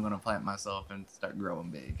from, and I'm gonna plant myself and start growing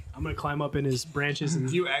big. I'm gonna climb up in his branches and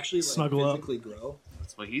Do you actually Snuggle up. physically grow?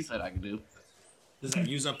 That's what he said I could do. Does that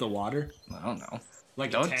use up the water? I don't know.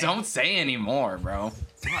 Like Don't say any more, bro.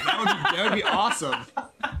 That would be awesome.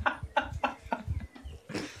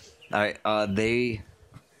 All right.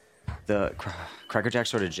 Crackerjack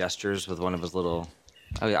sort of gestures with one of his little.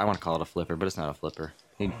 I want to call it a flipper, but it's not a flipper.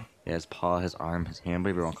 His paw, his arm, his hand,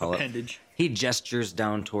 whatever you want to call it. Appendage. He gestures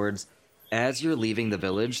down towards. As you're leaving the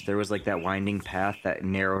village, there was like that winding path that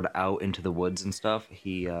narrowed out into the woods and stuff.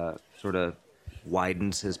 He sort of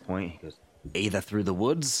widens his point. He goes, either through the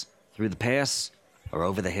woods, through the pass, or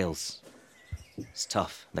over the hills. It's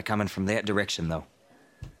tough. They're coming from that direction, though.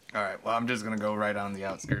 All right. Well, I'm just gonna go right on the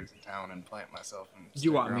outskirts of town and plant myself. And Do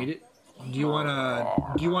you want me to? Do you want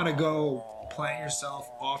to go plant yourself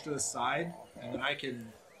off to the side, and then I can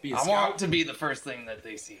be a I scout? want to be the first thing that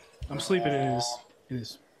they see. I'm sleeping in his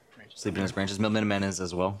branches. Sleeping in his branches. Milman is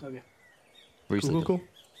as well. Okay. Where you Cool, sleeping? cool.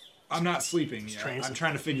 I'm not sleeping yet. Transit. I'm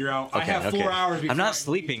trying to figure out. I Okay, have 4 okay. hours. Before I'm not I-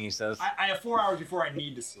 sleeping, he says. I have 4 hours before I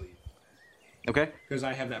need to sleep Okay. because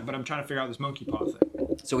I have that. But I'm trying to figure out this monkey paw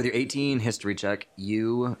thing. So with your 18 history check,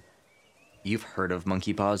 you've heard of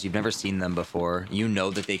monkey paws. You've never seen them before. You know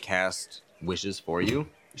that they cast wishes for you,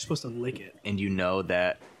 You're supposed to lick it. and you know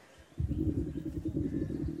that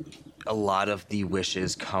a lot of the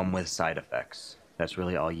wishes come with side effects. That's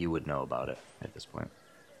really all you would know about it at this point.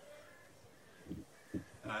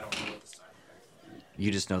 And I don't know what the side effects are.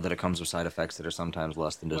 You just know that it comes with side effects that are sometimes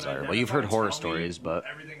less than Would desirable. You've heard Identify horror tell me stories, but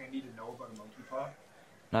everything I need to know about a monkey paw.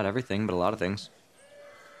 not everything, but a lot of things.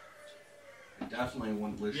 Definitely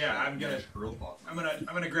wouldn't wish. Yeah, I'm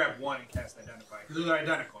gonna grab one and cast identify because they're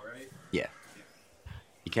identical, right? Yeah.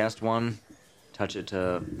 You cast one, touch it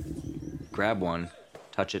to grab one,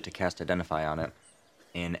 touch it to cast identify on it.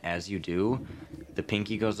 And as you do, the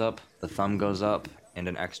pinky goes up, the thumb goes up, and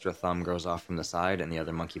an extra thumb grows off from the side, and the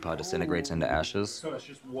other monkey paw disintegrates into ashes. So it's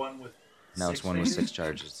just one with. Now it's one with 6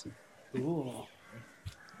 charges. Ooh.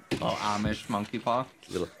 Oh, Amish monkey paw.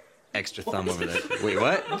 Little extra thumb over there. Wait,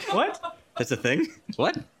 what? What? That's a thing?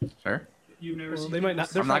 What? Sure. You've never Well, seen. they might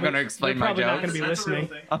not. I'm not gonna explain they're my probably not jokes. going to be That's a real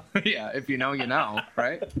listening. thing. Yeah, if you know, you know,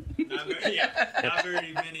 right? Not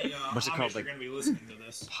very many. What's it Amish called, are like- going to be listening to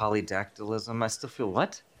this. Polydactylism? I still feel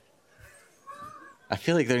what? I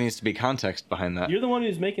feel like there needs to be context behind that. You're the one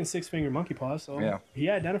who's making six-finger monkey paw, so Yeah. he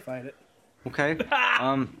identified it. Okay.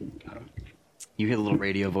 You hear the little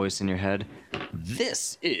radio voice in your head.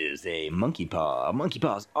 This is a monkey paw. Monkey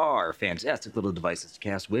paws are fantastic little devices to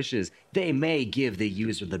cast wishes. They may give the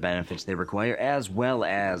user the benefits they require, as well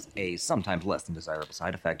as a sometimes less than desirable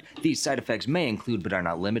side effect. These side effects may include, but are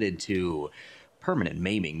not limited to, permanent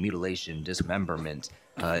maiming, mutilation, dismemberment,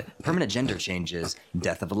 permanent gender changes,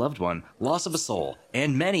 death of a loved one, loss of a soul,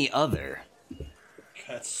 and many other.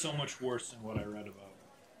 That's so much worse than what I read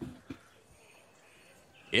about.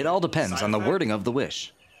 It all depends Side on the effect? wording of the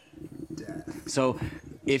wish. So,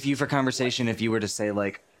 if you, for conversation, if you were to say,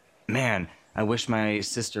 like, man, I wish my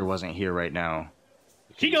sister wasn't here right now,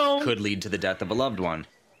 He gone. could lead to the death of a loved one.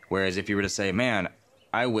 Whereas if you were to say, man,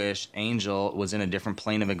 I wish Angel was in a different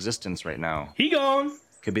plane of existence right now. He gone.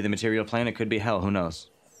 Could be the material plane, it could be hell, who knows?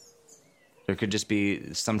 There could just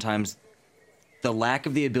be sometimes the lack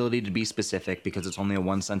of the ability to be specific because it's only a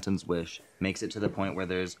one-sentence wish makes it to the point where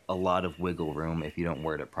there's a lot of wiggle room if you don't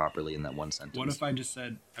word it properly in that one sentence. What if I just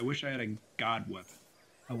said, I wish I had a god weapon?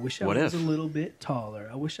 I wish I What was if? a little bit taller.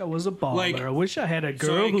 I wish I was a baller. Like- I wish I had a So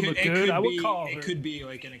girl it who could- looked it good. could I would be- call her. It could be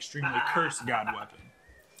like an extremely cursed god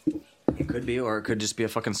weapon. It could be, or it could just be a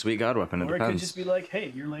fucking sweet god weapon. It Or it depends. could just be like, hey,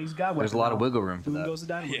 your leg's got weapon. There's a lot of now. wiggle room for Boom that. goes the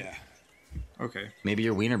dynamite. Yeah. Okay. Maybe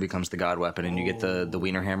your wiener becomes the god weapon and you get the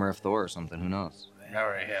wiener hammer of Thor or something. Who knows? I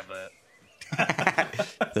already have that.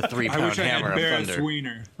 The I 3-pound wish I had hammer of Barrett's thunder.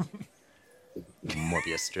 wiener.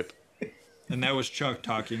 Morbius strip. And that was Chuck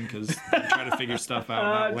talking because I'm trying to figure stuff out.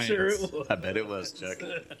 Not I'm Lance. sure it will. I bet it was, Chuck.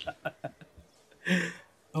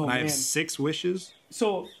 Oh, I man. have 6 wishes.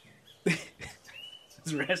 So,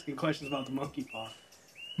 we're asking questions about the monkey paw.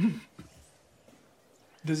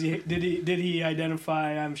 Did he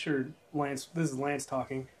identify? I'm sure Lance. This is Lance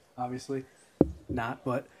talking, obviously, not.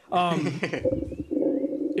 But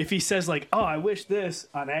if he says like, "Oh, I wish this"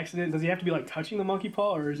 on accident, does he have to be like touching the monkey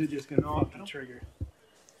paw, or is it just gonna fucking trigger?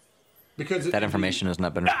 Because That information has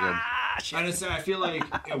not been revealed. Honestly, I feel like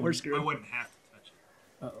We're screwed. I wouldn't have to touch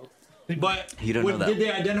it. Uh-oh. But You don't know that. Did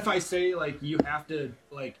they identify? Say like you have to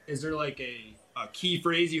like. Is there like a key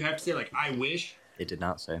phrase you have to say like I wish? It did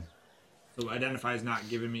not say. So identify is not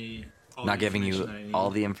giving me. All Not the giving you information that I need. all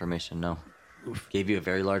the information, no. Gave you a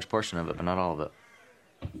very large portion of it, but not all of it.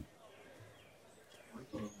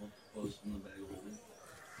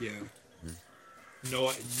 Yeah. No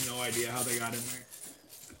idea how they got in there.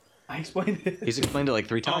 I explained it. He's explained it like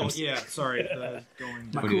 3 Oh times. yeah, sorry.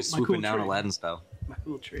 Going. My When he was cool- my swooping cool down trick. Aladdin style. My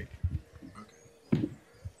cool trick. Okay.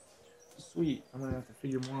 Sweet. I'm gonna have to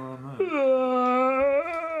figure more on that.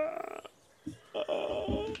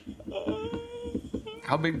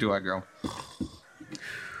 How big do I grow?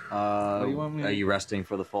 What do you want me to- Are you resting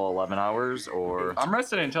for the full 11 hours, or? I'm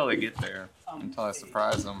resting until they get there. Until I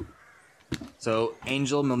surprise them. So,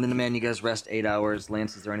 Angel, Minuteman, you guys rest 8 hours.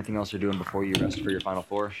 Lance, is there anything else you're doing before you rest for your final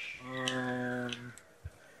 4?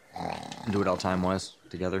 Do it all time-wise,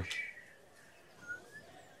 together.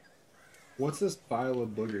 What's this vial of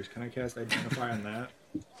boogers? Can I cast identify on that?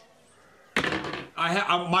 I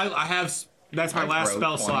have. That's my I last grow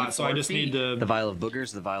spell slot, so I 24 just need The to. vial of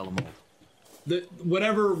boogers, the vial of mold.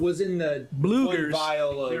 Whatever was in the Bloogers. one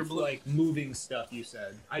vial They're of blue- like moving stuff. You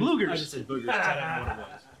said. Bloogers. I just said boogers. 'cause I didn't know what it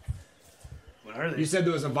was. What are they? You said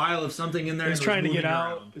there was a vial of something in there. He's and it was trying to get moving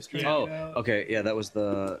out. around. He's trying to Oh, get out. okay, yeah, that was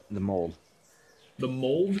the mold. The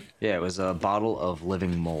mold. Yeah, it was a bottle of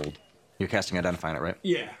living mold. You're casting identifying it, right?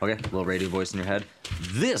 Yeah. Okay, little radio voice in your head.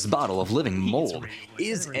 This bottle of living mold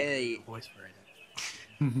is a... voice for it.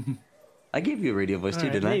 I gave you a radio voice too,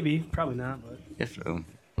 Alright, didn't maybe, probably not, but I? If,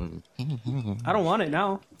 I don't want it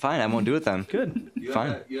now. fine, I won't do it then. Good.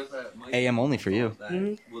 Fine. AM only for you.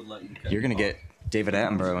 You're gonna get David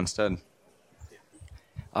Attenborough instead.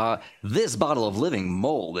 This bottle of living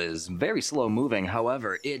mold is very slow moving.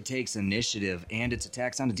 However, it takes initiative and its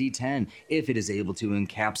attacks on a D10. If it is able to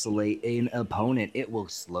encapsulate an opponent, it will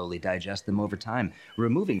slowly digest them over time,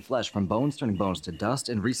 removing flesh from bones, turning bones to dust,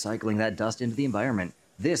 and recycling that dust into the environment.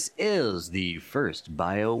 This is the first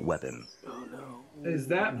bio weapon. Is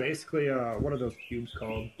that basically what are those cubes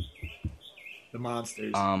called? The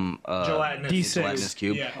monsters. D6. Gelatinous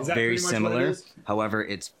cube. Yeah, is that Very pretty much what it similar. is? However,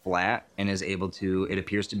 it's flat and is able to. It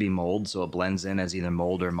appears to be mold, so it blends in as either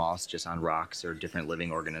mold or moss, just on rocks or different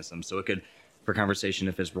living organisms. So it could, for conversation,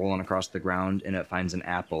 if it's rolling across the ground and it finds an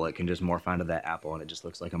apple, it can just morph onto that apple, and it just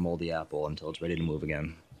looks like a moldy apple until it's ready to move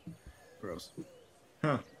again. Gross.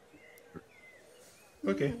 Huh.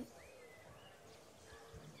 Okay.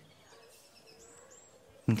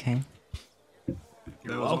 Okay.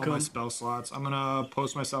 That was all my spell slots. I'm gonna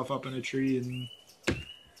post myself up in a tree and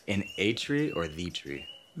In a tree or the tree?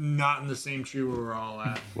 Not in the same tree where we're all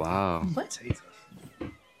at. Wow. What?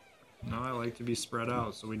 No, I like to be spread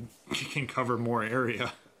out so we can cover more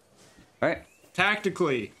area. All right.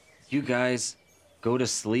 Tactically. You guys go to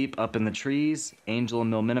sleep up in the trees. Angel and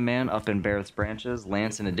Milminaman up in Barrett's branches.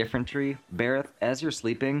 Lance in a different tree. Barrett, as you're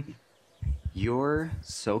sleeping, you're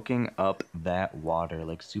soaking up that water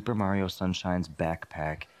like Super Mario Sunshine's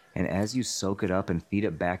backpack. And as you soak it up and feed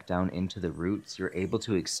it back down into the roots, you're able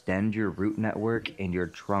to extend your root network in your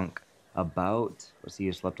trunk about, let's see,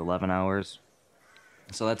 you slept 11 hours.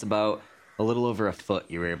 So that's about a little over a foot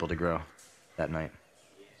you were able to grow that night.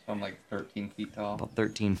 So I'm like 13 feet tall. About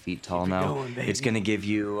 13 feet tall now. going, baby. It's going to give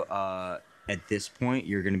you, at this point,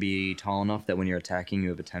 you're going to be tall enough that when you're attacking, you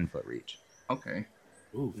have a 10-foot reach. Okay.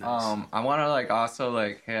 Ooh, nice. I want to like also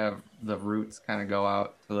like have the roots kind of go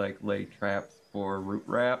out to like lay traps for root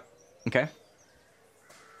wrap Okay.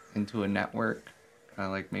 into a network, kind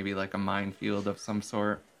of like maybe like a minefield of some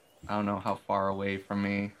sort. I don't know how far away from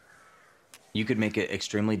me. You could make it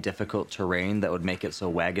extremely difficult terrain that would make it so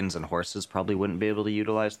wagons and horses probably wouldn't be able to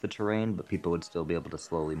utilize the terrain, but people would still be able to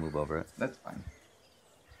slowly move over it. That's fine.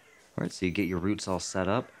 All right, so you get your roots all set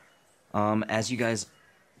up. As you guys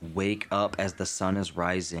wake up as the sun is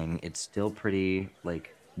rising, it's still pretty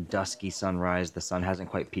like dusky sunrise. The sun hasn't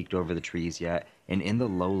quite peeked over the trees yet, and in the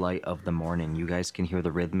low light of the morning, you guys can hear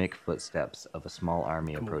the rhythmic footsteps of a small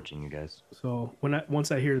army approaching you guys. So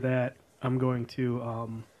once I hear that, I'm going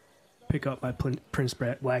to pick up my Prince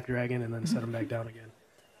Black Dragon and then set him back down again.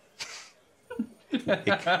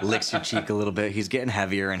 It licks your cheek a little bit. He's getting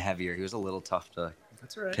heavier and heavier. He was a little tough to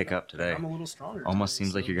That's all right. pick up today. I'm a little stronger. Almost today,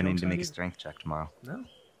 seems like so you're going to no need to make a time strength check tomorrow. No,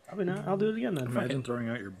 probably not. I'll do it again then. Fuck Imagine it. throwing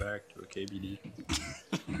out your back to a KBD.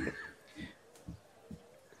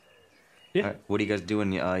 Yeah. All right, what are you guys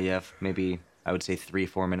doing? You have maybe, I would say,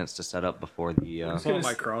 3-4 minutes to set up before the... Pull out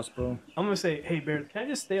my crossbow. I'm gonna say, hey Bear, can I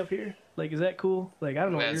just stay up here? Like, is that cool? Like, I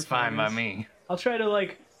don't know. what your That's fine by plan is. me. I'll try to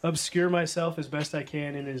like obscure myself as best I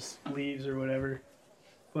can in his leaves or whatever.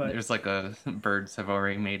 But There's like birds have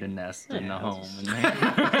already made a nest in the Yeah, home.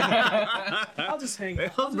 And I'll just hang. Those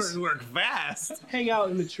I'll birds just work fast. hang out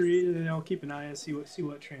in the tree and then I'll keep an eye and see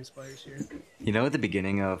what transpires here. You know, at the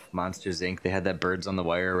beginning of Monsters, Inc., they had that birds on the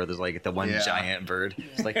wire where there's like the one Yeah. giant bird.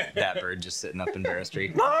 It's like that bird just sitting up in Barrow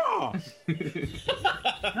Street. I'm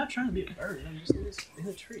not trying to be a bird. I'm just in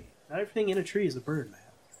a tree. Not everything in a tree is a bird, man.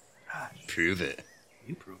 Prove it.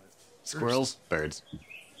 You prove it. Squirrels, birds.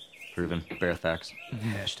 Proven. Bear facts.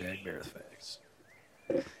 Hashtag Bear Facts.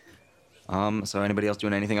 So anybody else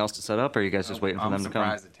doing anything else to set up, or are you guys just waiting for I'm them to come?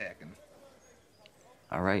 surprised attacking.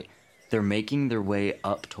 All right. They're making their way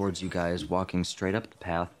up towards you guys, walking straight up the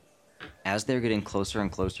path. As they're getting closer and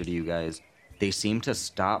closer to you guys, they seem to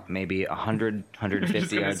stop maybe 100, I'm 150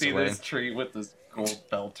 just gonna yards see away. this tree with this gold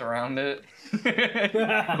belt around it.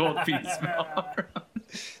 Gold piece belt.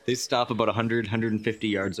 They stop about 100, 150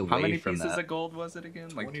 yards away How many from pieces that. of gold was it again?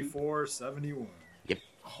 Like 2471.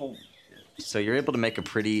 Holy So you're able to make a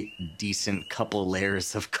pretty decent couple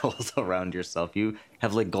layers of gold around yourself. You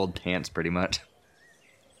have like gold pants pretty much.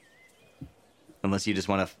 Unless you just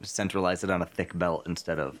want to centralize it on a thick belt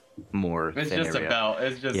instead of more It's thin just area. a belt.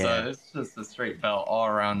 It's just Yeah. it's just a straight belt all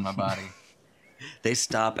around my body. They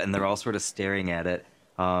stop and they're all sort of staring at it.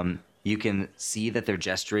 You can see that they're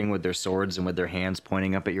gesturing with their swords and with their hands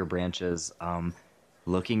pointing up at your branches,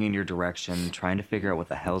 looking in your direction, trying to figure out what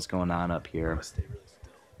the hell's going on up here.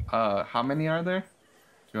 How many are there?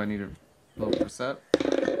 Do I need a little percent?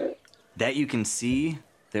 That you can see,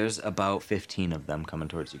 there's about 15 of them coming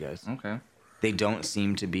towards you guys. Okay. They don't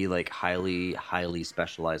seem to be like highly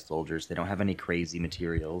specialized soldiers. They don't have any crazy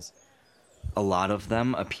materials. A lot of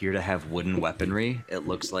them appear to have wooden weaponry. It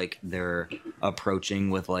looks like they're approaching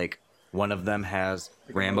with like one of them has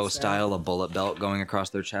Rambo style a bullet belt going across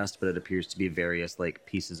their chest, but it appears to be various like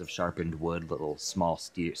pieces of sharpened wood, little small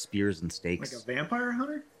spears and Like stakes. a vampire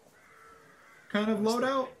hunter? Kind of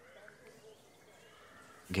loadout?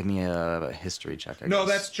 Give me a history check. I No,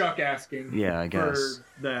 guess. that's Chuck asking. Yeah, I guess. For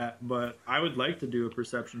that, but I would like to do a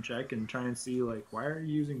perception check and try and see, like, why are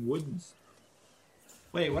you using woodens?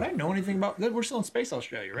 Wait, would I know anything about... We're still in Space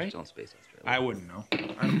Australia, right? Still in Space Australia. I wouldn't know.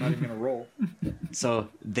 I'm not even going to roll. So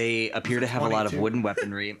they appear to have a lot of 22. wooden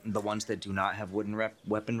weaponry. The ones that do not have wooden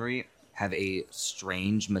weaponry have a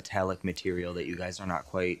strange metallic material that you guys are not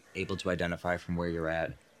quite able to identify from where you're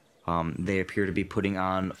at. They appear to be putting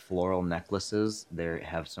on floral necklaces. They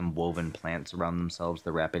have some woven plants around themselves.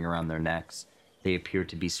 They're wrapping around their necks. They appear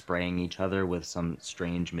to be spraying each other with some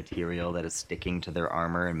strange material that is sticking to their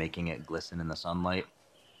armor and making it glisten in the sunlight.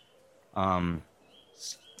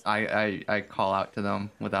 I call out to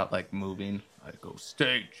them without like moving. I go,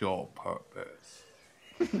 state your purpose.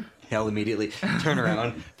 They'll immediately turn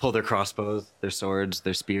around, pull their crossbows, their swords,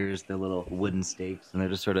 their spears, their little wooden stakes, and they're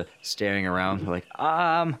just sort of staring around. They're like,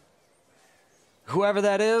 whoever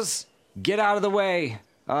that is, get out of the way.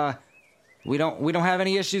 We don't have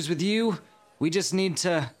any issues with you. We just need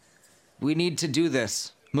to do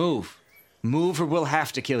this. Move, or we'll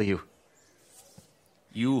have to kill you.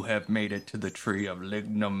 You have made it to the tree of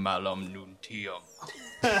Lignum Malum Nuntium.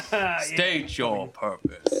 State your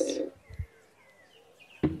purpose.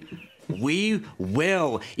 We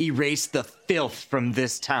will erase the filth from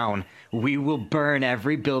this town. We will burn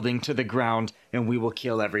every building to the ground, and we will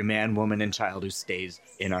kill every man, woman, and child who stays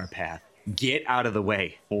in our path. Get out of the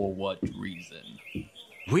way. For what reason?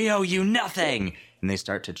 We owe you nothing! And they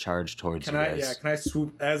start to charge towards you guys. Can I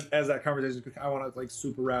swoop as that conversation? I want to like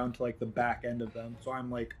swoop around to like the back end of them, so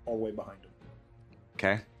I'm like all the way behind them.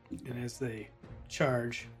 Okay. And as they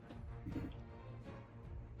charge,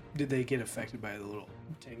 did they get affected by the little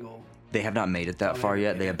tingle? They have not made it that far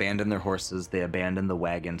yet. They abandoned their horses. They abandoned the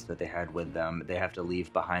wagons that they had with them. They have to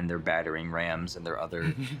leave behind their battering rams and their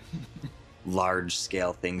other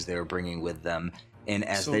large-scale things they were bringing with them. And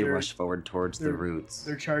as So they they're- rush forward towards the roots,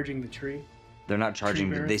 They're charging the tree. they're not charging.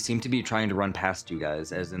 bearers? They seem to be trying to run past you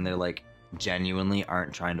guys, as in they're like genuinely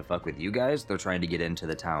aren't trying to fuck with you guys. They're trying to get into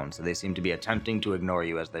the town. So they seem to be attempting to ignore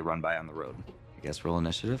you as they run by on the road. I guess roll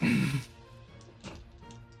initiative.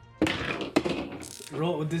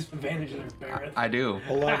 Roll it with disadvantage there, Barrett. I do.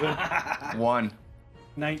 11. 1.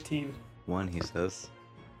 19. 1, he says.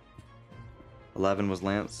 11 was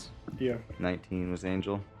Lance. Yeah. 19 was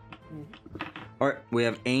Angel. Alright, we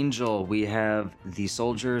have Angel, we have the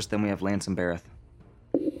soldiers, then we have Lance and Bareth.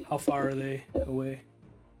 How far are they away?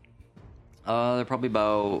 They're probably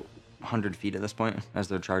about 100 feet at this point, as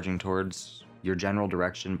they're charging towards your general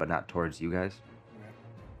direction, but not towards you guys.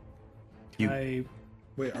 You-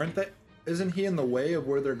 Wait, isn't he in the way of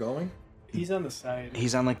where they're going? He's on the side.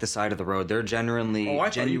 He's on like the side of the road. They're genuinely Oh, I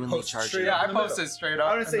thought you genuinely posted charging. straight Yeah, up I in the middle. posted straight up.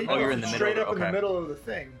 I would say Oh, you're in the middle straight of it, up in the okay. middle of the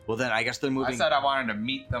thing. Well, then I guess they're I moving. said I wanted to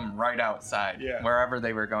meet them right outside, Yeah. wherever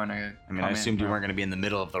they were going to. I mean, I assumed you weren't going to be in the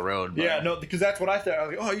middle of the road. But Yeah, no, because that's what I thought. I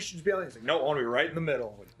was like, oh, you should just be on. He's like, no, I want to be right in the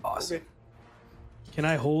middle. Like, Awesome. okay. Can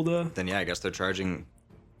I hold a? Then yeah, I guess they're charging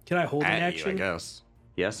Can I hold an at action? you. I guess.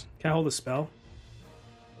 Yes. Can I hold a spell?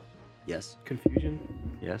 Yes. Confusion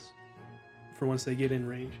Yes. for once they get in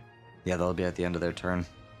range. Yeah, they'll be at the end of their turn.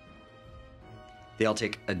 They'll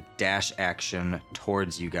take a dash action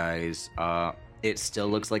towards you guys. It still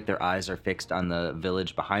looks like their eyes are fixed on the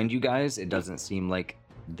village behind you guys. It doesn't seem like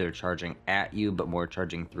they're charging at you, but more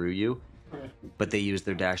charging through you. But they use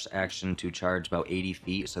their dash action to charge about 80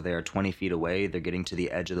 feet, so they are 20 feet away. They're getting to the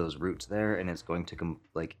edge of those roots there, and it's going to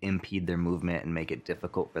impede their movement and make it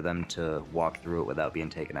difficult for them to walk through it without being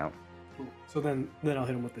taken out. So then I'll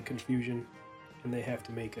hit them with the confusion, and they have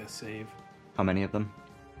to make a save. How many of them?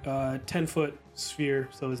 10-foot sphere,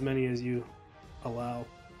 so as many as you allow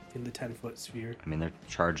in the 10-foot sphere. I mean, they're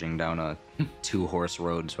charging down a 2-horse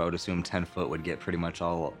road, so I would assume 10 foot would get pretty much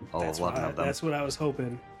all 11 of them. That's what I was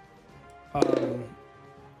hoping.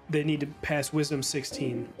 They need to pass Wisdom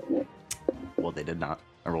 16. Well, they did not.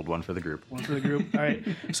 I rolled 1 for the group. One for the group. All right.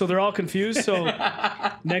 So they're all confused. So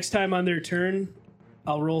next time on their turn,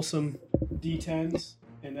 I'll roll some d10s,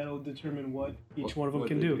 and that'll determine what each one of them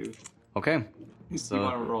can do. Okay. You So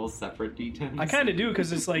want to roll separate d10s? I kind of do,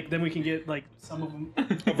 because it's like then we can get like some of them.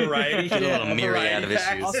 A variety. get a little myriad of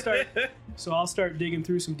pack. I'll issues. I'll start digging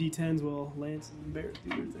through some d10s while Lance and Barrett do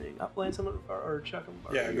their thing. Lance or Chuck them.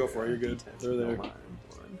 Yeah, go for it. You're good. D10s. They're there. Don't mind.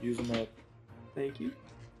 Use them up. Thank you.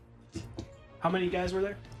 How many guys were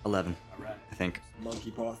there? 11, All right. I think.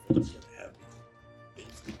 Monkey paw thing's gonna have me.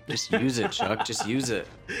 Just use it, Chuck. Just use it.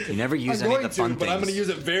 You never use I'm any going of the fun to, but I'm going to things. use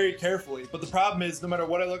it very carefully. But the problem is, no matter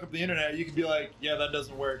what I look up the internet, you can be like, yeah, that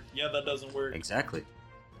doesn't work. Yeah, that doesn't work. Exactly.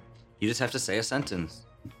 You just have to say a sentence.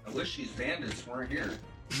 I wish these bandits weren't here.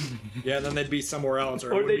 Yeah, then they'd be somewhere else,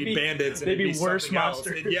 or Or it would they'd be be- bandits. And they'd it'd be worse something else.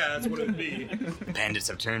 monsters. Yeah, that's what it'd be. Bandits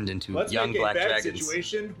have turned into Let's young make a black bad dragons.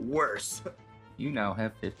 situation worse. You now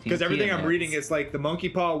have 15. Because everything I'm peanuts. reading is like the monkey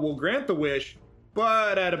paw will grant the wish,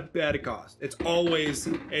 but at a cost. It's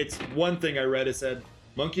one thing I read. It said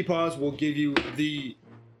monkey paws will give you the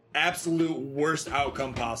absolute worst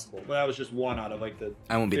outcome possible. But that was just one out of like the.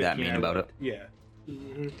 I won't be that 15 mean I about read. it.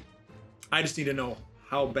 Yeah. I just need to know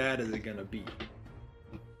how bad is it gonna be.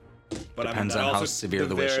 But Depends that on how also severe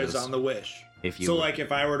the wish varies is. on the wish. If you So like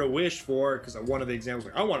if I were to wish for, because one of the examples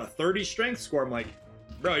like I want a 30 strength score, I'm like,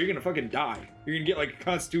 bro, you're gonna fucking die. You're gonna get like a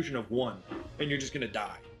constitution of 1, and you're just gonna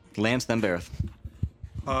die. Lance, then Bareth.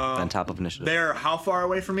 on top of initiative. They're how far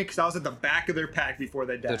away from me? Because I was at the back of their pack before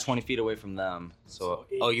they They're dashed. 20 feet away from them. So,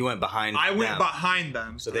 oh, you went behind. I went them. behind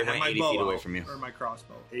them. So they I had went my 80 bow feet away out, from you. Or my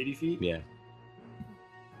crossbow. 80 feet? Yeah.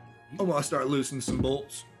 I'm going to start loosening some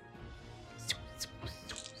bolts.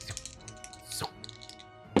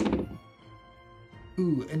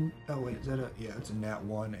 Ooh, and oh wait, is that a it's a nat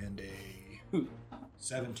 1 and a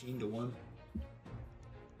 17 to 1.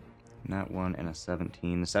 Not 1 and a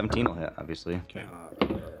 17. The 17 will hit, obviously. Okay.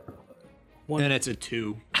 One. And it's a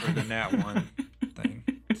 2 for the nat 1 thing.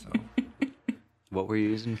 So What were you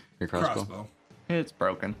using? Your crossbow? It's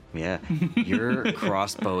broken. Yeah. Your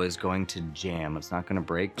crossbow is going to jam. It's not going to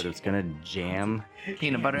break, but it's going to jam.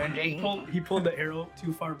 Peanut butter and He jelly. pulled the arrow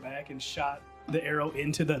too far back and shot the arrow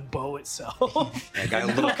into the bow itself. I got a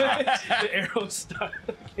little cocked. The arrow stuck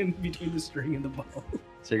in between the string and the bow.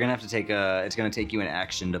 So you're going to have to take it's going to take you an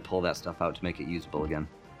action to pull that stuff out to make it usable again.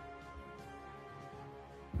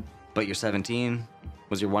 But your 17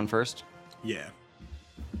 was your one first? yeah.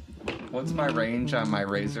 What's my range on my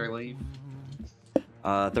razor leaf?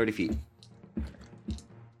 30 feet.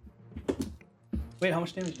 Wait, how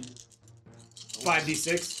much damage did you do?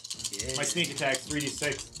 5d6. My sneak attack's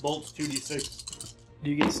 3d6. Bolts 2d6. Do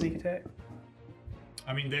you get a sneak attack?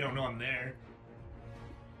 I mean, they don't know I'm there.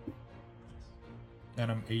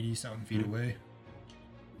 And I'm 80 something feet away.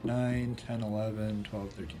 9, 10, 11, 12,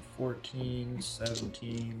 13, 14,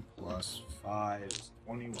 17 plus 5 is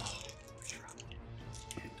 21.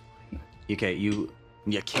 Okay, you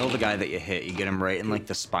kill the guy that you hit. You get him right in like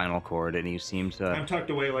the spinal cord, and you seem I'm to. tucked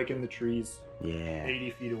away like in the trees, Yeah.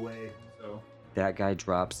 80 feet away. So That guy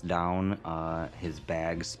drops down. His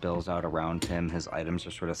bag spills out around him. His items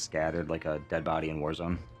are sort of scattered like a dead body in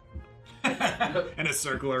Warzone. and a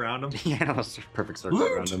circle around him. Yeah, it's a perfect circle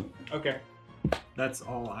Loot! around him. Okay. That's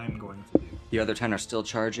all I'm going to do. The other 10 are still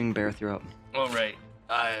charging. Bareth, you're up. All right,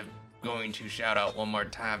 I'm going to shout out one more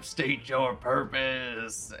time. State your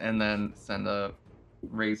purpose. And then send a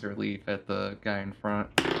razor leaf at the guy in front.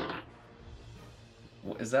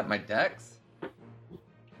 Is that my dex?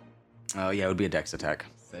 Oh, yeah, it would be a dex attack.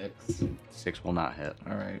 6. 6 will not hit.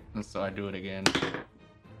 Alright, so I do it again.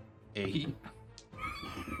 8.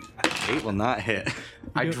 8 will not hit.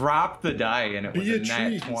 I dropped the die and it was Be a a nat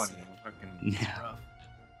trees. 20. Fucking Yeah.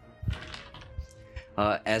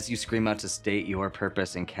 As you scream out to state your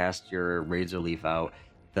purpose and cast your razor leaf out,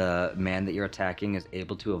 the man that you're attacking is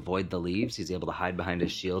able to avoid the leaves. He's able to hide behind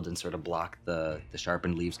his shield and sort of block the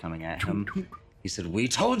sharpened leaves coming at him. He said, "We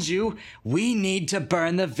told you, we need to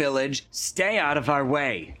burn the village. Stay out of our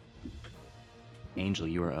way." Angel,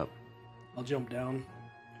 you are up. I'll jump down.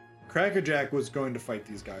 Crackerjack was going to fight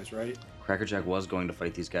these guys, right? Crackerjack was going to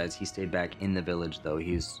fight these guys. He stayed back in the village, though.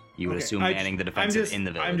 You would Okay, assume manning the defensive in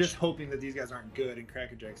the village. I'm just hoping that these guys aren't good and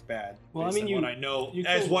Crackerjack's bad. Well, I based mean, on you- what I know, you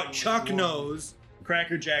as killed what one Chuck with one. knows,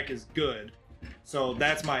 Crackerjack is good. So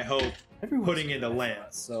that's my hope. Everyone's Putting good into at Lance.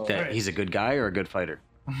 that. So that Alright. he's a good guy or a good fighter.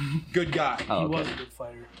 good guy. He Oh, okay. was a good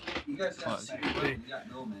fighter. You guys got Fun. to say, you got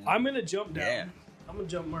no man. I'm gonna jump down. Yeah. I'm gonna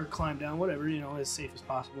jump or climb down, whatever, as safe as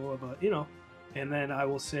possible. But and then I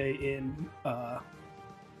will say in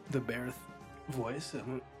the Bareth voice,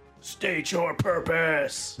 "State your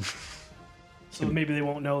purpose." So maybe they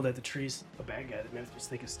won't know that the tree's a bad guy. They may just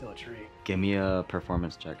think it's still a tree. Give me a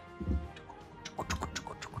performance check.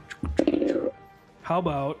 How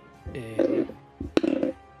about a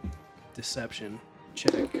deception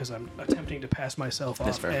check? Because I'm attempting to pass myself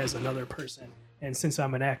That's off fair. as another person, and since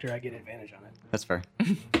I'm an actor, I get advantage on it. That's fair.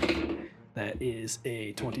 That is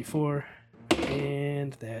a 24,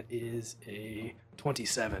 and that is a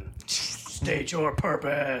 27. State your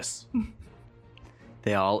purpose.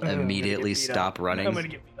 They all I'm gonna immediately get beat stop up. running. I'm gonna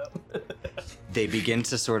get beat up. They begin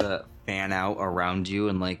to sort of fan out around you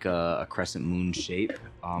in like a crescent moon shape.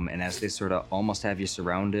 And as they sort of almost have you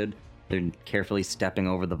surrounded, they're carefully stepping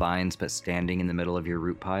over the vines but standing in the middle of your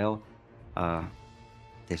root pile.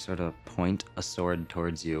 They sort of point a sword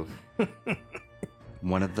towards you.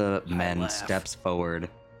 One of the men laugh. steps forward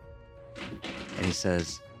and he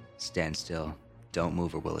says, "Stand still. Don't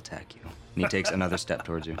move or we'll attack you." And he takes another step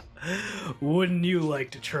towards you. Wouldn't you like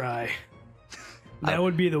to try? That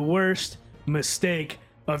would be the worst mistake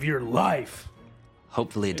of your life.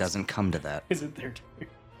 Hopefully it doesn't come to that. Is it their turn?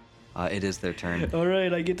 It is their turn. All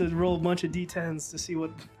right, I get to roll a bunch of d10s to see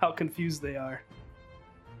how confused they are.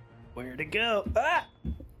 Where to go? Ah!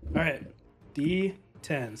 All right,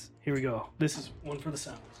 d10s. Here we go. This is one for the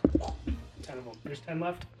sounds. 10 of them. There's 10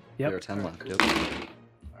 left. Yep. There are 10 left. Yep.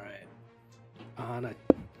 All right. On a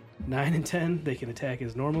 9 and 10, they can attack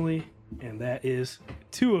as normally, and that is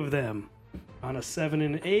 2 of them. On a 7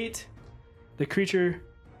 and 8, the creature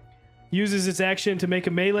uses its action to make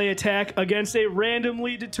a melee attack against a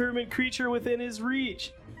randomly determined creature within his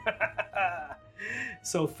reach.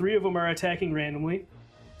 So 3 of them are attacking randomly.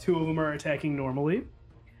 2 of them are attacking normally.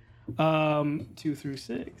 2 through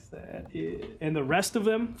 6. That is, and the rest of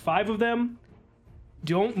them, 5 of them,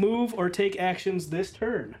 don't move or take actions this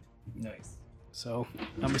turn. Nice. So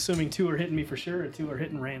I'm assuming 2 are hitting me for sure, and 2 are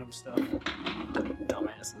hitting random stuff.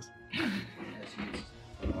 Dumbasses.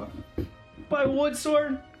 My wood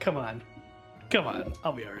sword? Come on.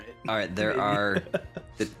 I'll be alright. All right, there are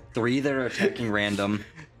the 3 that are attacking random.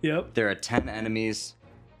 Yep. There are 10 enemies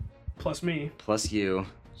Plus me. plus you,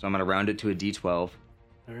 so I'm gonna round it to a D12.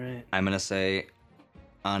 Alright. I'm gonna say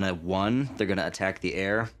on a 1, they're gonna attack the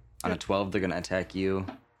air. On a 12, they're gonna attack you,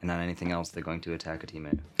 and on anything else, they're going to attack a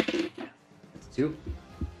teammate. That's 2.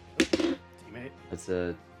 Teammate. That's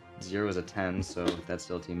a 0 is a 10, so that's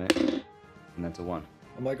still a teammate, and that's a 1.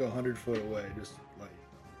 I'm like 100 foot away, just like.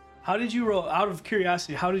 How did you roll, out of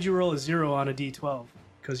curiosity, how did you roll a 0 on a D12?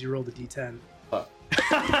 Because you rolled a D10.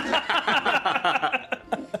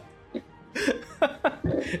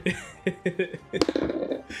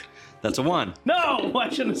 That's a 1. No! I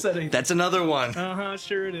shouldn't have said anything. That's another 1. Uh-huh,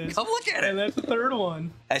 sure it is. Come look at And it. that's the third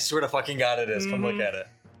one. I swear to fucking God it is. Come look at it.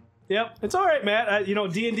 Yep, it's all right, Matt.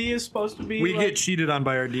 D&D is supposed to be. We like, get cheated on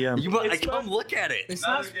by our DM. It's Come not- look at it.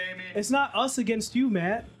 it's not us against you,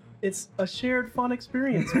 Matt. It's a shared fun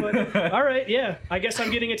experience. But all right, yeah. I guess I'm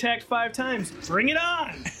getting attacked 5 times. Bring it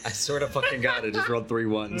on. I swear to fucking God, I just rolled 3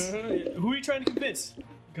 1s. Who are you trying to convince?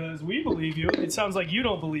 Because we believe you. It sounds like you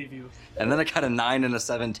don't believe you. And then I got a 9 and a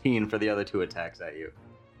 17 for the other 2 attacks at you.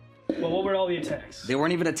 Well, what were all the attacks? They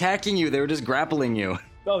weren't even attacking you, they were just grappling you.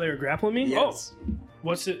 Oh, they were grappling me? Yes. Oh,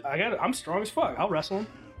 what's it? I'm strong as fuck. I'll wrestle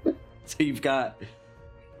him. So you've got.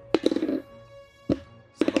 So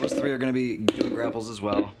those 3 are going to be doing grapples as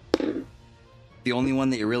well. The only one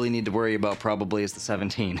that you really need to worry about probably is the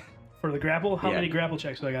 17. For the grapple, how Yeah. many grapple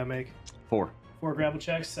checks do I gotta make? 4. 4 grapple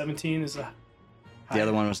checks. 17 is a. The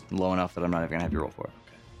other one was low enough that I'm not even going to have you roll for it.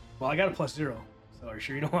 Well, I got a +0. So are you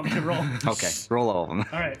sure you don't want me to roll? Okay, roll all of them.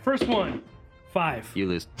 All right, first one. 5. You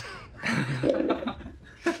lose.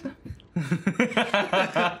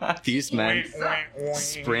 These men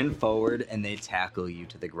sprint forward and they tackle you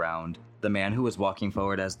to the ground. The man who was walking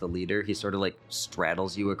forward as the leader, he sort of like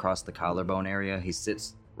straddles you across the collarbone area. He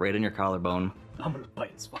sits right on your collarbone. I'm gonna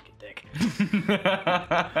bite his fucking dick.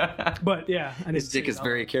 But yeah, I His dick is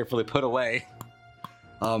very carefully put away.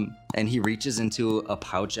 And he reaches into a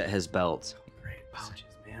pouch at his belt. great pouches,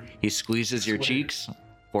 man. He squeezes your Swear. cheeks,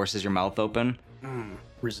 forces your mouth open.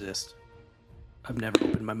 Resist. I've never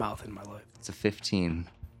opened my mouth in my life. It's a 15.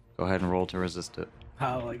 Go ahead and roll to resist it.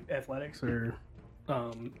 How, like athletics or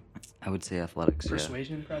I would say athletics. Yeah.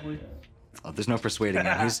 persuasion, probably. Oh, there's no persuading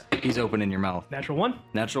him. He's opening your mouth. Natural 1.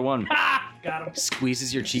 Natural 1. Got him.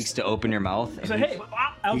 Squeezes your cheeks to open your mouth. He's and like, hey, he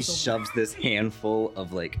ouch. shoves this handful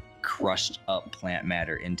of like crushed up plant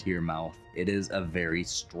matter into your mouth. It is a very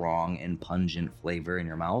strong and pungent flavor in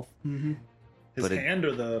your mouth. His But it- hand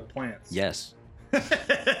or the plants? Yes.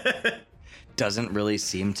 Doesn't really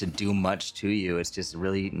seem to do much to you. It's just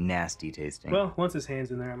really nasty tasting. Well, once his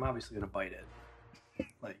hand's in there, I'm obviously gonna bite it.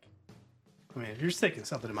 Like, I mean, if you're sticking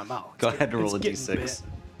something in my mouth. Go it's ahead and roll a getting d6. bit.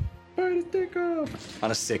 Bite his dick off.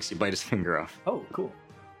 On a 6, you bite his finger off. Oh, cool.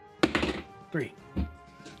 3.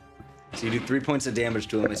 So you do 3 points of damage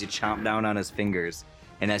to him as you chomp down on his fingers.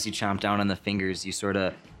 And as you chomp down on the fingers, you sort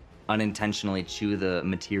of unintentionally chew the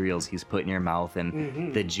materials he's put in your mouth,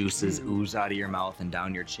 and the juices ooze out of your mouth and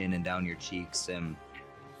down your chin and down your cheeks. And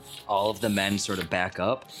all of the men sort of back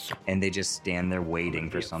up, and they just stand there waiting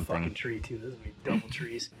for Be a fucking something. tree too. This is gonna be double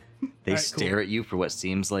trees. They All right, stare at you for what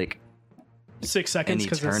seems like 6 an seconds.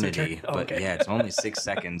 'cause it's eternity. Oh, But okay. yeah, it's only 6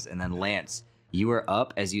 seconds. And then Lance, you are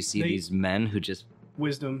up as you see They- these men who just.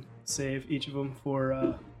 Wisdom save each of them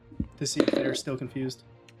for to see if they're still confused.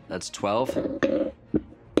 That's 12.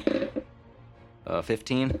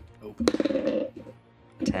 15. Oh.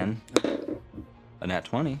 10. A nat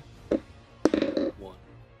 20. 1.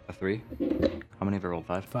 A 3. How many have I rolled?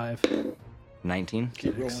 5? 5. 19.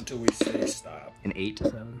 Keep rolling until we say stop. An 8.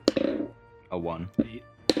 7. A 1. 8.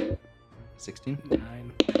 16.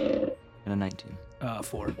 9. And a 19.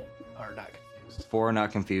 4 are not confused. 4 are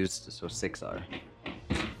not confused, so 6 are.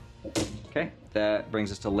 Okay, that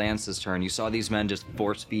brings us to Lance's turn. You saw these men just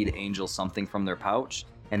force feed Angel something from their pouch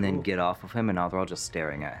and then get off of him, and now they're all just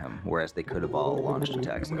staring at him, whereas they could have all launched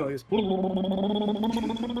attacks. I'm gonna go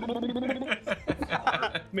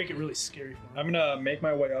make it really scary for him. I'm gonna make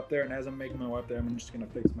my way up there, and as I'm making my way up there, I'm just gonna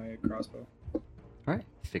fix my crossbow. All right,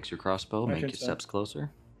 fix your crossbow, My make your turn, so. steps closer.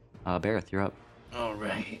 Bareth, you're up. All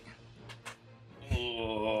right.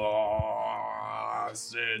 I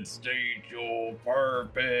said state your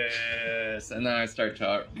purpose. And then I start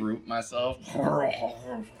to root myself.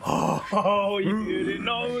 Oh, you didn't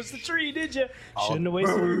know it was the tree, did you? Shouldn't have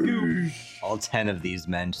wasted your goop. All 10 of these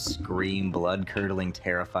men scream blood-curdling,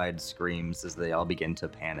 terrified screams as they all begin to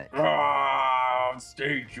panic.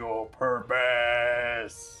 State your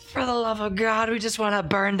purpose. For the love of God, we just want to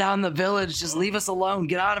burn down the village. Just leave us alone.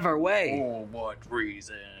 Get out of our way. For what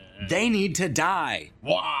reason? They need to die.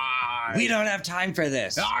 Why? We don't have time for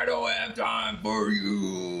this. I don't have time for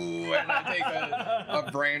you. And I take a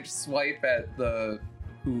branch swipe at the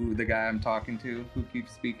guy I'm talking to who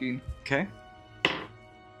keeps speaking. Okay.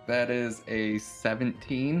 That is a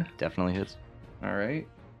 17. Definitely hits. All right.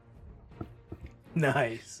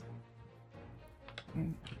 Nice. There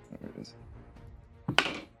it is.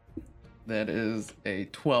 That is a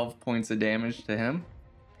 12 points of damage to him.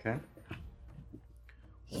 Okay.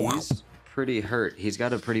 He's pretty hurt. He's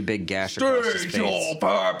got a pretty big gash across his State your face.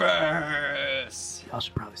 purpose. Y'all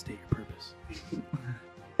should probably state your purpose.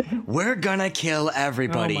 We're gonna kill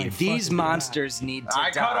everybody. Oh my These fucking monsters need to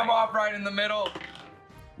I die. cut him off right in the middle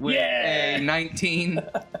with a 19.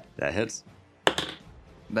 That hits.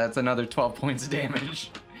 That's another 12 points of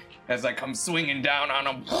damage as I come swinging down on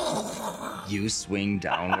him. You swing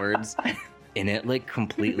downwards, and it like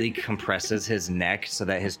completely compresses his neck so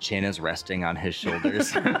that his chin is resting on his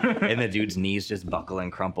shoulders, and the dude's knees just buckle and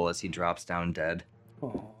crumple as he drops down dead.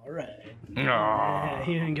 All right. No. Yeah,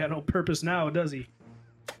 he ain't got no purpose now, does he?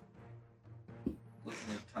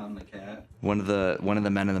 Looking like Tom the cat. One of the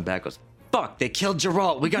men in the back goes, "Fuck! They killed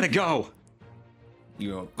Geralt. We gotta go."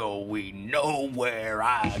 You're going nowhere.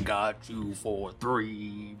 I got you for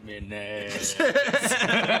 3 minutes. That's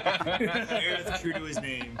true to his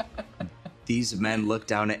name. These men look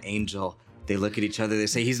down at Angel. They look at each other. They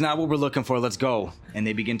say, "He's not what we're looking for. Let's go." And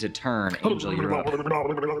they begin to turn. Angel, you're up.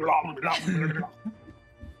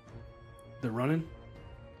 They're running.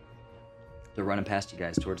 They're running past you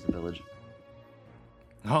guys towards the village.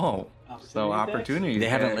 Oh, so opportunity. They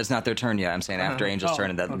haven't. It's not their turn yet. I'm saying after Angel's Oh,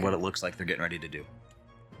 turn, that's okay. what it looks like they're getting ready to do.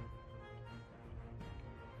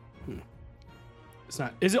 It's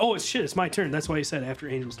not. Is it? Oh, it's shit. It's my turn. That's why you said after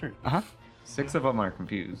Angel's turn. 6 of them are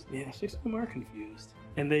confused. Yeah, 6 of them are confused,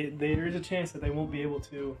 and there is a chance that they won't be able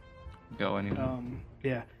to. Go anywhere.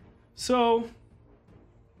 Yeah. So,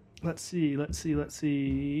 let's see. Can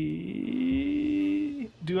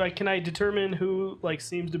I determine who like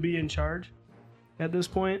seems to be in charge at this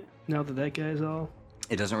point? Now that guy's all.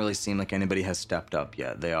 It doesn't really seem like anybody has stepped up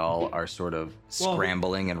yet. They all are sort of Well-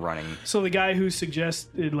 scrambling and running. So the guy who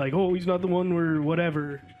suggested like, oh, he's not the one or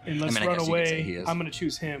whatever, and let's I run guess you could say away. he is. I'm gonna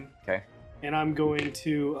choose him, Okay. and I'm going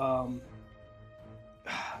to.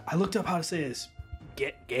 I looked up how to say this.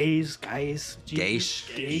 Gaze. Gaish.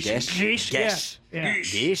 Gaish. Gesh. Gesh. Yeah.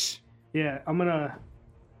 Gesh. Yeah, I'm gonna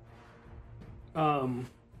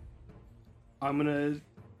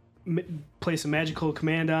place a magical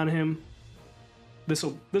command on him. This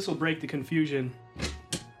will break the confusion,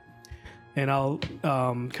 and I'll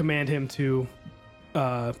command him to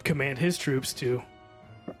command his troops to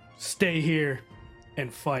stay here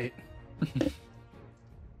and fight.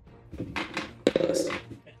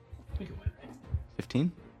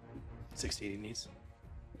 15. 16 he needs.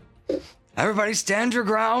 Everybody stand your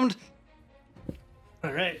ground.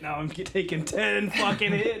 All right, now I'm taking 10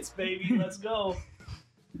 fucking hits, baby. Let's go.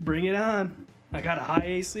 Bring it on. I got a high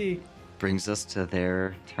AC. Brings us to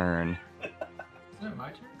their turn. Isn't it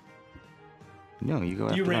my turn? No, you go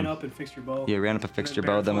after You ran them. up and fixed your bow. Yeah, ran up and fixed And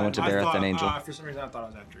your then bow, then we went to I Bareth thought, and Angel. for some reason, I thought I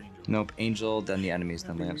was after Angel. Nope, Angel, then the enemies,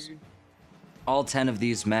 then Lance. All 10 of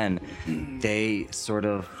these men, they sort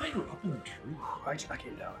of, I grew up in the tree. I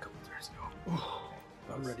came down a couple turns ago.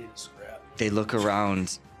 I'm ready to scrap. they look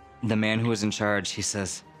around. The man who is in charge, he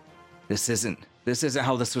says, this isn't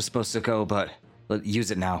how this was supposed to go, but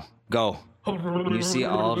use it now. Go. You see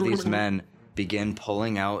all of these men begin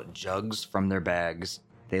pulling out jugs from their bags.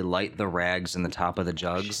 They light the rags in the top of the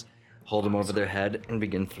jugs, hold them over their head, and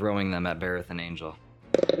begin throwing them at Bareth and Angel.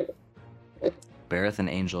 Bareth and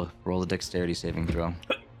Angel, roll a dexterity saving throw.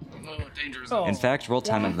 Oh. In fact, roll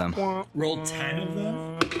 10 of them. Roll 10 of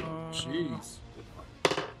them? Jeez.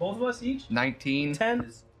 Both of us each? 19. 10?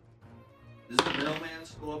 Does the mailman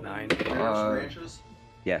go up 9. branches?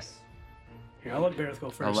 Yes. Here, I'll let Bareth go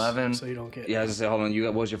first. 11. So you don't get. Yeah, I was gonna say, hold on.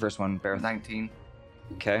 What was your first one, Bareth? 19.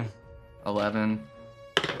 Okay. 11.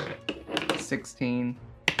 16.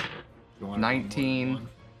 19.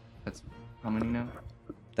 That's how many now?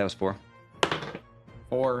 That was 4.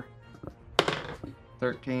 4.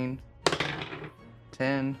 13.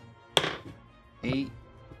 10. 8.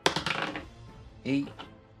 8.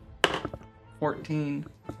 14.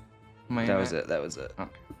 That was it. That was it. All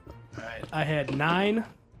right. I had 9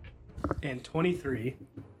 and 23.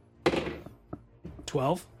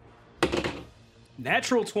 12.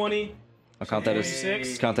 Natural 20. I'll count that as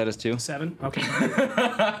 6. count that as 2. 7. Okay. Do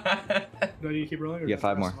I need to keep rolling? Or Yeah, just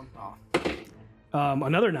 5 the more. rest of them? Oh.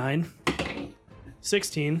 Another 9.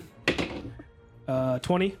 16.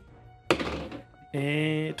 20.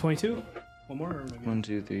 And 22. One more? Or maybe 1,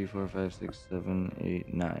 2, 3, 4, 5, 6, 7,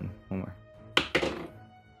 8, 9. One more.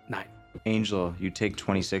 9. Angel, you take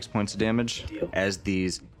 26 points of damage. As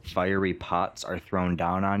these fiery pots are thrown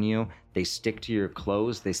down on you, they stick to your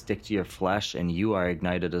clothes, they stick to your flesh, and you are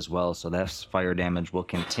ignited as well. So that fire damage will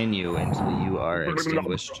continue until you are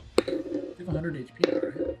extinguished. You have 100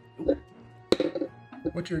 HP, alright?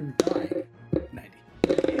 What's your die? 90.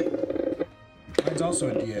 Mine's also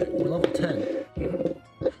a D8. We're level 10.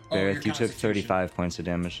 Bareth, you took 35 points of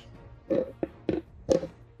damage.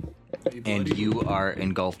 And you are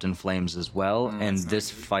engulfed in flames as well, and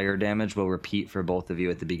this fire damage will repeat for both of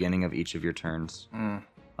you at the beginning of each of your turns.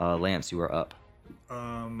 Lance, you are up.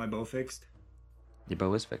 My bow fixed. Your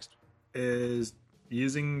bow is fixed. Is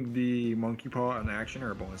using the monkey paw an action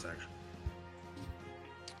or a bonus action?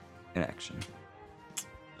 In action.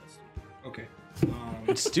 Okay.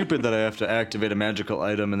 It's stupid that I have to activate a magical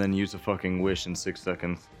item and then use a fucking wish in 6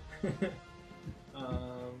 seconds.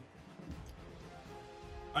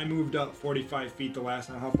 I moved up 45 feet the last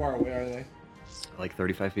time. How far away are they? Like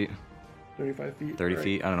 35 feet? 35 feet? 30 Alright.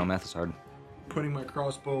 feet? I don't know, math is hard. Putting my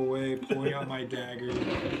crossbow away, pulling out my dagger.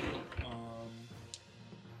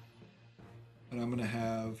 And I'm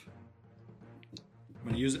gonna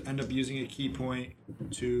end up using a key point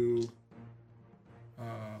to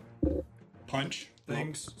punch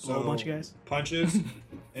things. Blow a bunch of guys. Punches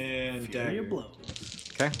and Fury dagger. of blow.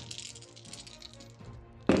 Okay.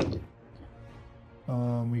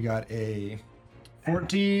 We got a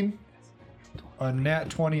 14, a nat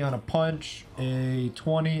 20 on a punch, a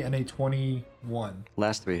 20, and a 21.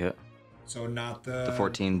 Last 3 hit. So not the... The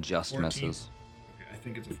 14 just 14? misses. Okay, I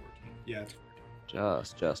think it's a 14. Yeah, it's a 14.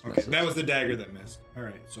 Just Okay, misses. that was the dagger that missed.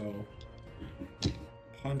 Alright, so...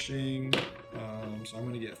 Punching. So I'm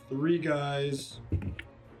gonna get 3 guys.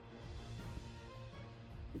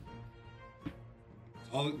 It's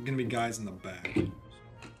all gonna be guys in the back.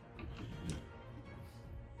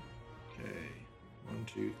 Okay. 1,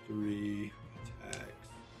 2, 3 attacks.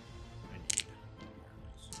 I need.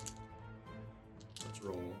 Let's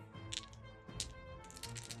roll.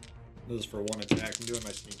 This is for 1 attack. I'm doing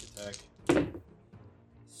my sneak attack.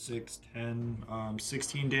 6, 10,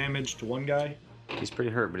 16 damage to 1 guy. He's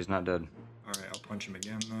pretty hurt, but he's not dead. Alright, I'll punch him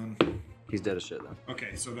again then. He's dead as shit, then.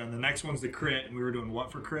 Okay, so then the next one's the crit, and we were doing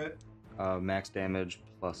what for crit? Max damage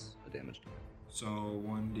plus a damage. So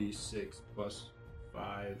 1d6 plus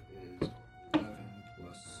 5 is 11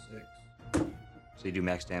 plus 6. So you do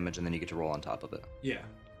max damage, and then you get to roll on top of it. Yeah.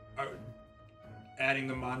 Adding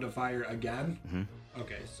the modifier again? Mhm.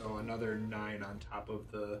 Okay, so another 9 on top of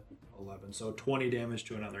the 11. So 20 damage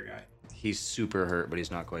to another guy. He's super hurt, but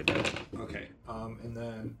he's not quite dead. Okay, and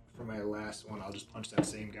then for my last one, I'll just punch that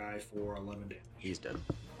same guy for 11 damage. He's dead.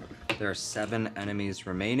 There are 7 enemies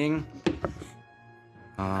remaining.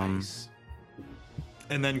 Nice.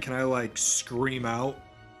 And then can I, like, scream out?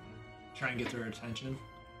 Try and get their attention?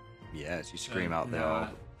 Yes, you scream And out. They all,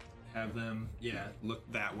 not have them, look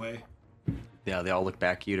that way. yeah, they all look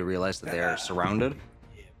back at you to realize that they are surrounded.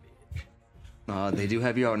 They do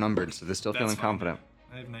have you outnumbered, so they're still That's feeling fine. confident.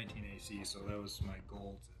 I have 19 AC, so that was my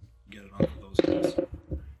goal to get it off of those guys.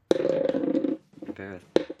 Bareth.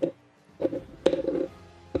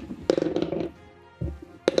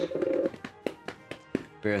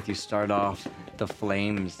 Bareth, you start off the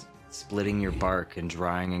flames splitting your bark and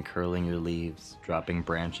drying and curling your leaves, dropping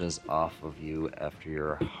branches off of you after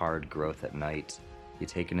your hard growth at night. You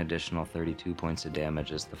take an additional 32 points of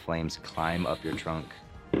damage as the flames climb up your trunk.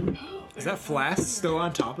 Is that flask still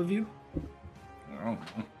on top of you? I don't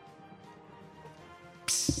know.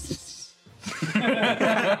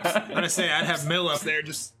 I'm gonna say I'd have Mill up there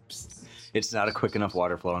just. It's not a quick enough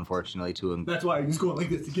water flow, unfortunately, to That's why I'm just going like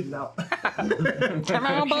this to get it out. Come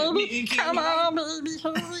on, baby. Come on, baby.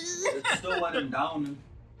 It's still letting down.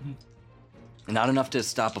 not enough to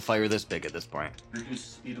stop a fire this big at this point. You're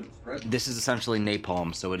just speed up the spread. This is essentially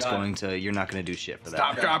napalm, so it's Got it. going to. You're not going to do shit for that.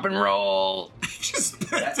 Stop, drop, and roll. Just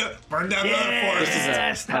burn down another forest.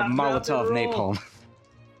 This is a Molotov napalm.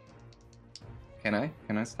 Can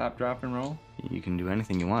I stop, drop, and roll? You can do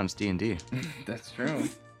anything you want. It's D&D. That's true.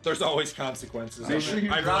 There's always consequences. Make sure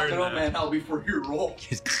you I've drop learned it on that. man now before you roll.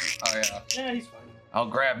 Oh yeah. Yeah, he's fine. I'll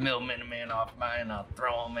grab Man off mine and I'll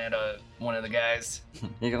throw him at one of the guys.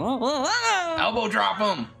 You go. "Oh, oh, oh." Elbow drop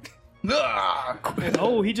him. Ah!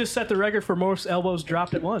 Oh, he just set the record for most elbows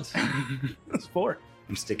dropped at once. That's 4.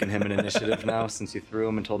 I'm sticking him in initiative now since you threw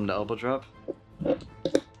him and told him to elbow drop.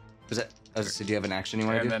 Was that? So do you have an action you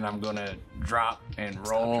want to And do? then I'm gonna drop and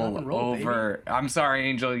roll, drop and roll, over. I'm sorry,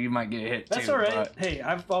 Angel, you might get hit That's too. all right. but Hey,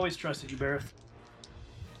 I've always trusted you, Barrett.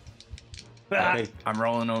 Okay. I'm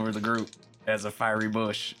rolling over the group as a fiery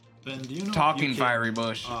bush. Ben, do you know Talking you can, fiery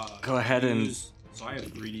bush. Go ahead and So I have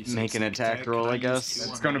 3d6. make an attack roll, I guess.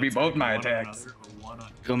 It's gonna be both my attacks.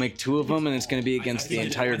 Go make 2 of them, and it's going to be against the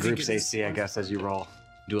entire group's AC, I guess, as you roll.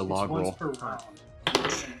 Do a log Once roll. per round.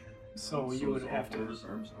 So you would have to.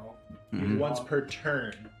 Mhm. Once per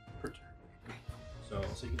turn. So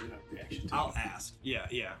So you can do a reaction. I'll ask. Yeah.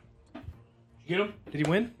 Get him? Did he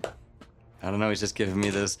win? I don't know. He's just giving me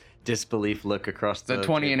this disbelief look across the The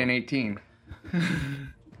 20 and table. an 18.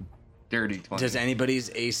 Dirty 20. Does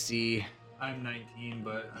anybody's AC? I'm 19,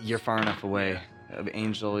 but You're far enough away.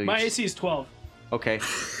 Angel. My you're- AC is 12. Okay.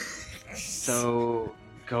 So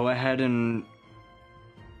go ahead and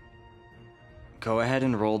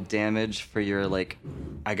roll damage for your, like,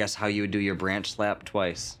 I guess how you would do your branch slap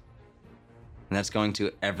twice. And that's going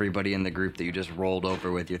to everybody in the group that you just rolled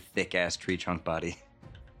over with your thick ass tree trunk body.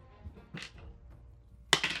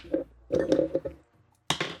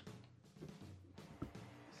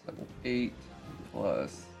 8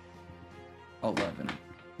 plus 11.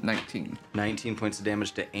 19. 19 points of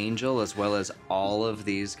damage to Angel as well as all of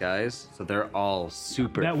these guys. So they're all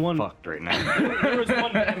super That one- fucked right now. There was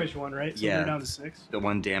one damaged one, right? So Yeah. they're down to 6. The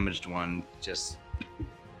one damaged one just,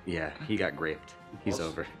 yeah, he got graped. He's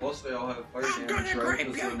over. Plus, they all have fire damage,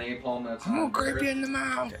 right? Because the napalm that's I'm gonna on grape there. you in the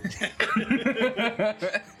mouth.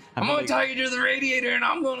 I'm gonna tie you to the radiator and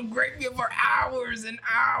I'm gonna grape you for hours and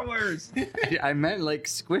hours. I meant like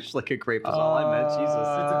squish like a grape is all I meant. Jesus.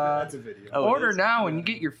 that's a video. Oh, it Order is? now and you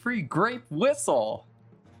get your free grape whistle.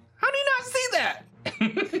 How do you not see that?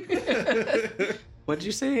 What did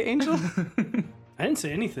you say, Angel? I didn't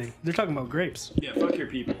say anything. They're talking about grapes. Yeah, fuck your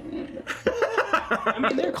people. I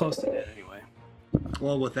mean, they're close to dead anyway.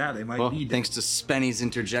 Well, with that, they might Well, be dead. thanks to Spenny's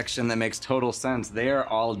interjection, that makes total sense. They are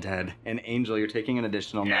all dead. And Angel, you're taking an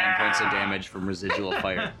additional 9 points of damage from residual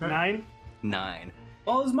fire. 9? 9.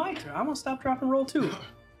 Well, it's my turn. I'm gonna stop, drop, and roll too.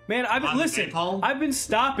 Man, I've been On the listen. napalm? I've been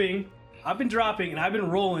stopping. I've been dropping, and I've been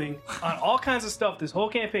rolling on all kinds of stuff this whole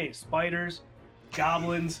campaign. Spiders,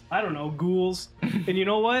 goblins, I don't know, ghouls. And you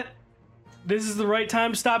know what? This is the right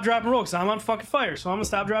time to stop, drop, and roll because I'm on fucking fire. So I'm gonna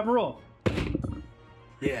stop, drop, and roll.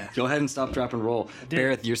 Yeah. Go ahead and stop, drop, and roll. did.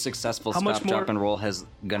 Barrett, your successful How much stop, drop, more- and roll has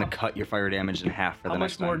gonna cut your fire damage in half for How the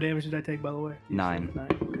much next more time. damage did I take, by the way? 9. 9.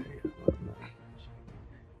 Okay.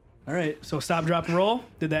 All right. So stop, drop, and roll.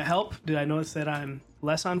 Did that help? Did I notice that I'm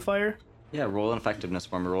less on fire? Yeah, roll an effectiveness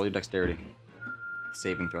for me. Roll your dexterity.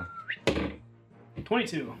 Saving throw.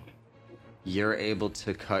 22. You're able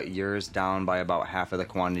to cut yours down by about half of the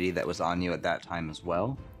quantity that was on you at that time as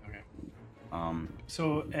well. Okay. Um,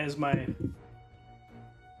 So as my,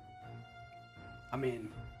 I mean,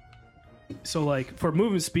 so like for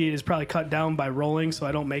movement speed is probably cut down by rolling, so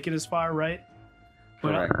I don't make it as far, right?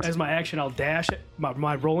 But Correct. as my action, I'll dash it.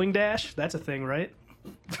 My rolling dash, that's a thing, right?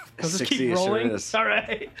 I'll just 60 keep it sure rolling. is. All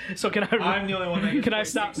right. So can I? I'm the only one that Can I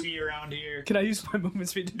stop? see around here. Can I use my movement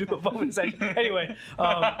speed to do a bonus action? Anyway,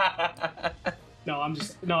 no,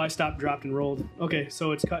 I stopped, dropped, and rolled. Okay,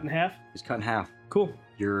 so it's cut in half. it's cut in half. Cool.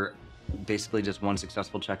 You're basically just one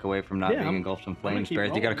successful check away from not Yeah, being I'm- engulfed in gonna flames. keep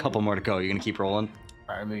Barrett, you got a rolling, couple more to go. You're gonna keep rolling.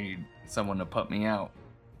 I need someone to put me out.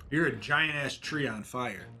 You're a giant ass tree on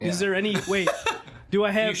fire. Is there any wait? Do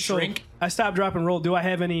I have You shrink? So I stopped, drop, and roll. Do I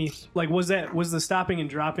have any like was the stopping and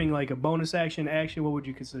dropping like a bonus action? What would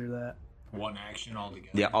you consider that? One action altogether.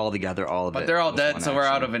 Yeah, all together, all of it. But they're all was dead, one so we're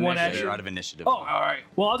out action. of One initiative. action? You're out of initiative. Oh, All right.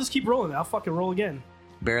 well, I'll just keep rolling. I'll fucking roll again.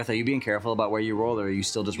 Barrett, are you being careful about where you roll, or are you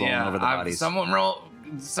still just rolling over the bodies?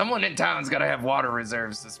 Someone in town's got to have water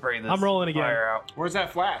reserves to spray this. I'm rolling again. Fire out. Where's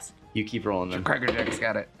that flask? You keep rolling then. Cracker Jack's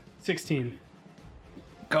got it. 16.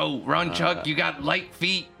 Go run, Chuck. You got light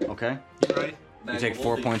feet. Okay. Right. You take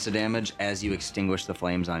 4 points of damage as you extinguish the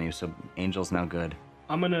flames on you, so Angel's now good.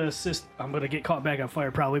 I'm gonna assist. I'm gonna get caught back on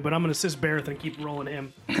fire probably, but I'm gonna assist Barrett and keep rolling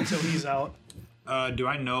him until he's out. Do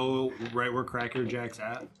I know right where Cracker Jack's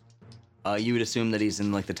at? You would assume that he's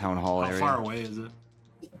in like the town hall How area. far away is it?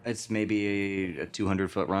 It's maybe a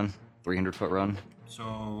 200-foot run, 300-foot run.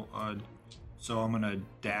 So I'm gonna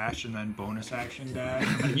dash and then bonus action dash.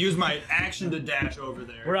 I'm gonna use my action to dash over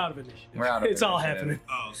there. We're out of initiative. We're out of It's all initiative. happening.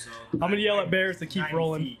 Oh, so I'm gonna yell at Barrett to keep 9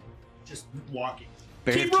 rolling. feet, just walking.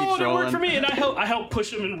 Barrett Keep keeps rolling. It worked rolling. for me, and I help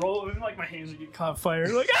push him and roll, and like my hands would get caught on fire.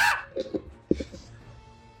 Like ah!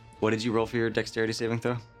 What did you roll for your dexterity saving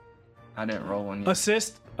throw? I didn't roll one yet.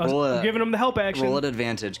 Assist. Roll I'm a- giving him the help action. Roll at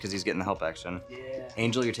advantage because he's getting the help action. Yeah.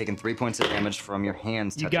 Angel, you're taking 3 points of damage from your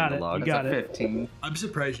hands You touching got the it. log. You got That's a it. 15. I'm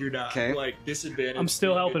surprised you're not Okay. like disadvantaged. I'm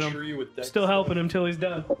still being a helping him. tree with dex Still stuff. helping him till he's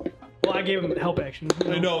done. Well, I gave him help action.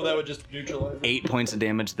 I know that would just neutralize it. 8 points of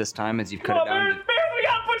damage this time as you've cut Come it on, down Bears, Bears, we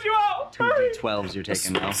gotta put you out. to Hurry. 2d12s you're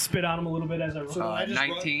taking now. Spit on him a little bit as I roll. So did I just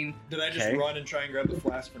 19. Did I just Okay. run and try and grab the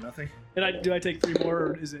flask for nothing? Do I take 3 more,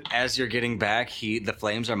 or is it? As you're getting back, the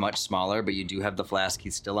flames are much smaller, but you do have the flask.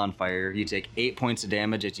 He's still on fire. You take 8 points of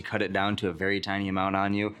damage as you cut it down to a very tiny amount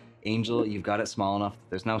on you. Angel, you've got it small enough.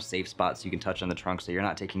 There's no safe spots you can touch on the trunk, so you're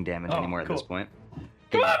not taking damage Oh, anymore at this cool. point.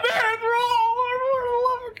 Come on, Bears, roll! For the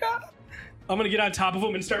love of God. I'm gonna get on top of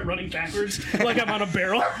him and start running backwards like I'm on a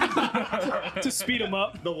barrel to speed him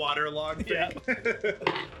up. The water log thing. Yeah.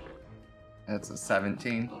 That's a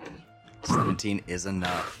 17. 17 is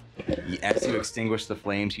enough. As you extinguish the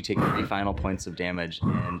flames, you take 3 final points of damage,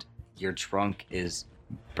 and your trunk is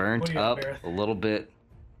What burnt do you got, up, Barrett? a little bit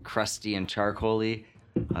crusty and charcoaly.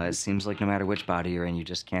 It seems like no matter which body you're in, you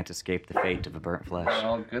just can't escape the fate of a burnt flesh.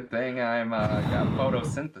 Well, good thing I'm got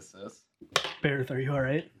photosynthesis. Barrett, are you all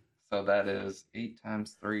right? So that is 8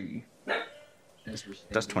 times 3.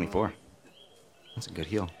 That's 24. That's a good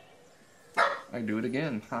heal. I do it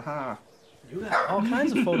again. Haha. You got all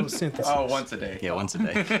kinds of photosynthesis. Oh, once a day. Yeah, once a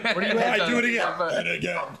day. What are you at? I do it again. But- And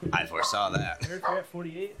again. I foresaw that. Barrett, you're at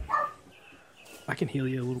 48. I can heal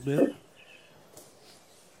you a little bit.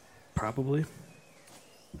 Probably.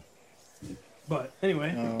 But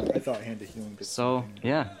anyway, I thought hand to healing. So,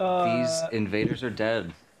 yeah, these invaders are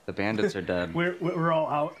dead. The bandits are dead. we're all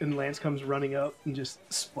out, and Lance comes running up and just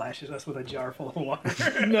splashes us with a jar full of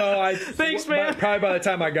water. No, I. Thanks, man. Probably by the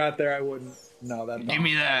time I got there, I wouldn't. No, that. Give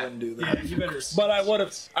me I that. wouldn't do that. Yeah, you better. But I would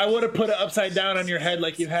have put it upside down on your head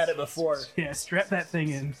like you had it before. Yeah, strap that thing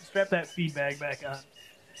in. Strap that feed bag back on.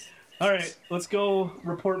 All right, let's go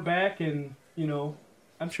report back, and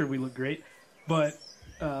I'm sure we look great, but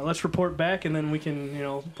let's report back, and then we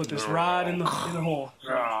can put this rod in the hole.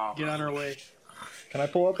 Get on our way. Can I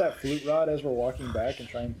pull out that flute rod as we're walking back and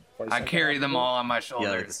try and fight I something carry off them of it? all on my Yeah, shoulders.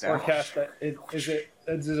 like the Or staff. cast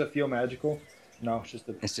that. Does it feel magical? No, it's just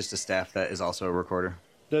a. It's just a staff that is also a recorder.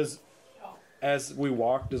 Does as we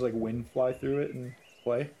walk, does like wind fly through it and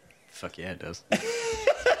play? Fuck yeah, it does.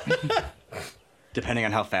 Depending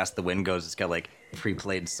on how fast the wind goes, it's got like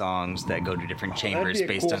pre-played songs that go to different chambers That'd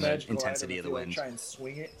be a based cool on the magical intensity of item the if you, wind. Try and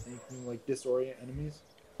swing it, and you can like disorient enemies.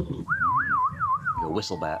 A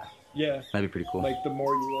whistle bat. Yeah, That'd be pretty cool. like the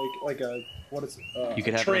more you like a what is You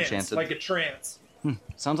could a have it trance, enchanted. like a trance.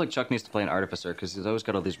 Sounds like Chuck needs to play an artificer because he's always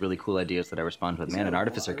got all these really cool ideas that I respond with. Man, an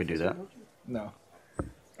artificer could do that. No,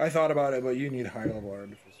 I thought about it, but you need a higher level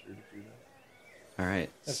artificer to do that. All right.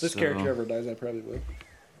 If this so- character ever dies, I probably would.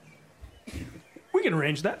 We can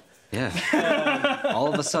arrange that. Yeah. All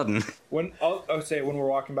of a sudden. When I'll say when we're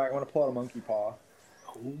walking back, I'm gonna pull out a monkey paw,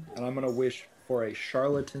 and I'm gonna wish for a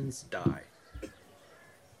charlatan's die.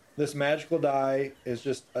 This magical die is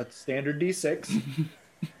just a standard D6,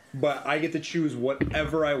 but I get to choose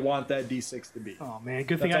whatever I want that D6 to be. Oh man,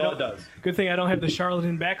 good That's thing I all don't. it does. Good thing I don't have the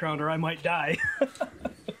charlatan background, or I might die.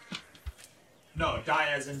 No, die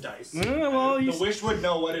as in dice. Well, The wish would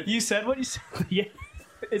know what it. you said what you said. Yeah,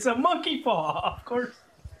 it's a monkey paw, of course.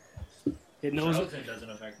 It knows. Charlatan doesn't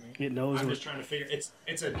affect me. It knows. I'm what- just trying to figure. It's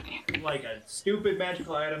a like a stupid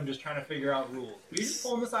magical item. Just trying to figure out rules. Are you just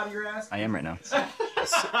pulling this out of your ass? I am right now.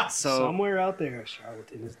 So Somewhere out there, a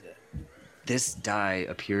charlatan is dead. this die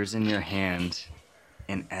appears in your hand,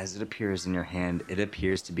 and as it appears in your hand, it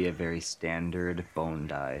appears to be a very standard bone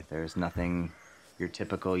die. There's nothing your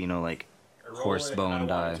typical, like horse bone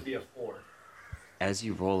die. To be a 4. As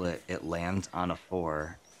you roll it, it lands on a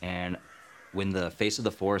 4, and when the face of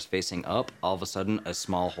the 4 is facing up, all of a sudden a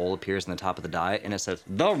small hole appears in the top of the die, and it says,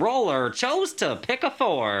 "The roller chose to pick a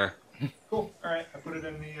 4." Cool. All right, I put it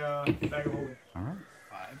in the bag of holding. All right.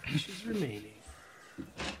 5 pieces remaining.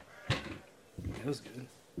 That was good.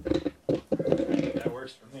 That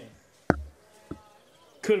works for me.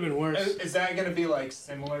 Could have been worse. Is that gonna be like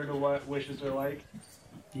similar to what wishes are like?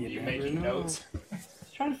 You You never making know. notes?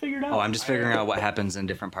 Just trying to figure it out. Oh, I'm just figuring out what happens in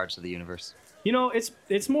different parts of the universe.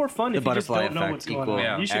 It's more fun The if you just butterfly don't know what's effect, going equal on.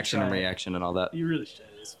 Yeah. You should action try and it. reaction and all that. You really should.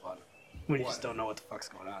 It's fun when you just don't know what the fuck's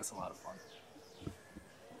going on. It's a lot of fun.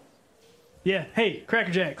 Yeah. Hey,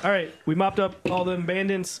 Crackerjack. All right, we mopped up all them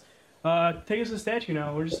bandits. Take us to the statue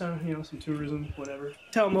now. We're just on, some tourism, whatever.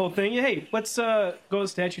 Tell them the whole thing. Yeah, hey, let's go to the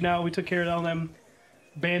statue now. We took care of all them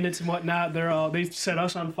bandits and whatnot. They set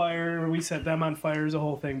us on fire. We set them on fire. Is the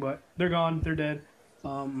whole thing, but they're gone. They're dead.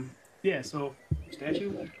 Yeah, so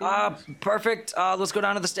statue. Perfect. Let's go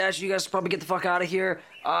down to the statue. You guys should probably get the fuck out of here.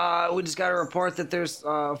 We just got a report that there's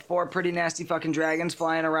 4 pretty nasty fucking dragons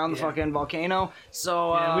flying around the fucking volcano.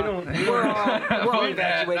 So Yeah, we don't. we're all Yeah,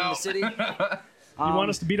 evacuating no. the city. You want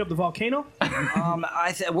us to beat up the volcano?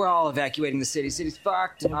 We're all evacuating the city. City's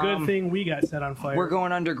fucked. Good thing we got set on fire. We're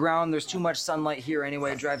going underground. There's too much sunlight here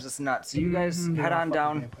anyway. It drives us nuts. So you guys head on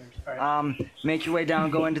down. Make your way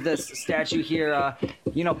down. Go into this statue here.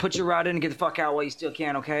 Put your rod in and get the fuck out while you still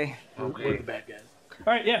can. Okay. We're the bad guys.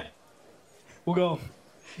 All right, yeah. We'll go.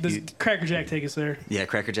 Does Cracker Jack take us there? Yeah,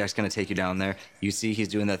 Cracker Jack's gonna take you down there. You see he's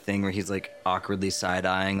doing that thing where he's like awkwardly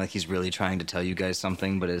side-eyeing, like he's really trying to tell you guys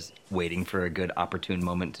something, but is waiting for a good opportune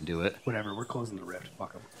moment to do it. Whatever. We're closing the rift.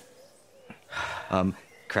 Fuck them.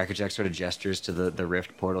 Cracker Jack sort of gestures to the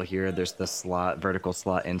rift portal here. There's the vertical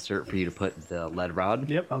slot insert for you to put the lead rod.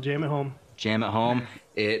 Yep. I'll jam it home. Jam it home.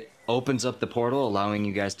 It opens up the portal, allowing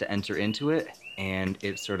you guys to enter into it, and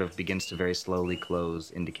it sort of begins to very slowly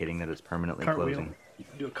close, indicating that it's permanently Cartwheel. closing.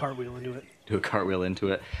 Do a cartwheel into it. Do a cartwheel into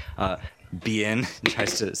it. Bien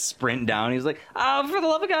tries to sprint down. He's like, for the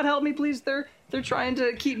love of God, help me, please. They're trying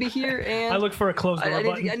to keep me here, and I look for a closed door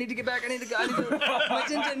button. I need to get back. I need to my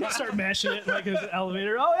Tintin. Start mashing it like an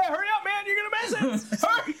elevator. Oh yeah, hurry up, man! You're gonna miss it.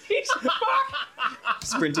 Hurry! Fuck!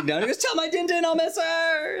 Sprinting down. He goes, tell my Tintin I'll miss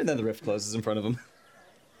her. And then the rift closes in front of him.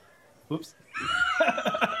 Whoops.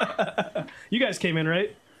 You guys came in,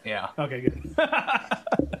 right? Yeah. Okay, good.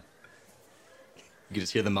 You can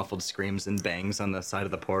just hear the muffled screams and bangs on the side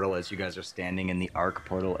of the portal as you guys are standing in the arc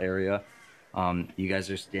portal area. You guys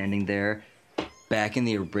are standing there, back in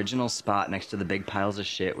the original spot next to the big piles of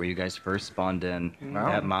shit where you guys first spawned in.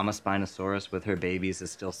 That Mama Spinosaurus with her babies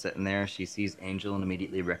is still sitting there. She sees Angel and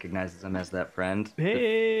immediately recognizes him as that friend.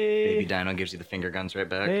 Hey. Baby Dino gives you the finger guns right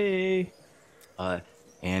back. Hey.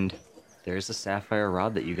 And there's the sapphire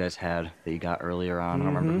rod that you guys had that you got earlier on. I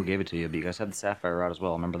don't remember who gave it to you, but you guys had the sapphire rod as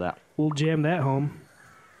well. Remember that? We'll jam that home.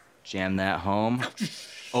 Jam that home.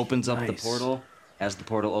 Opens up the Nice. portal. As the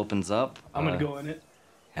portal opens up, I'm gonna go in it.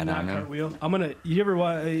 head Not on in. cartwheel. I'm gonna. You ever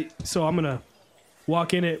I'm gonna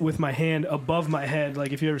walk in it with my hand above my head,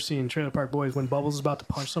 like if you ever seen Trailer Park Boys when Bubbles is about to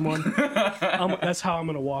punch someone. That's how I'm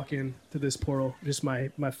gonna walk in to this portal. Just my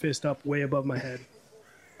fist up way above my head.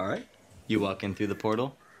 All right. You walk in through the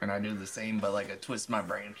portal. And I do the same, but like I twist my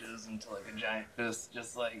branches into like a giant fist,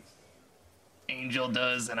 just like Angel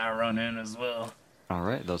does, and I run in as well. All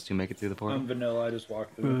right. Those two make it through the portal. I'm vanilla. I just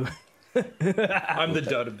walk through. I'm the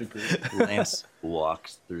dud of the group. Lance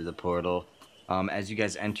walks through the portal. As you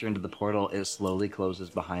guys enter into the portal, it slowly closes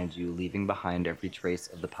behind you, leaving behind every trace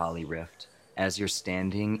of the Poly Rift. As you're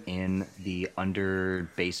standing in the under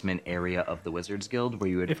basement area of the Wizards Guild, where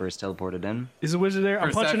you had first teleported in. Is the wizard there?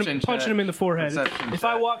 I'm punching Perception him check. in the forehead. Perception If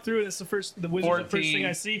I check. walk through it, it's the wizard's the first 14. thing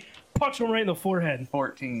I see. Punch him right in the forehead.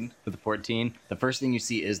 14. With the 14, the first thing you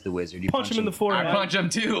see is the wizard. You Punch him in the I forehead. punch him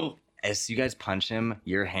too. As you guys punch him,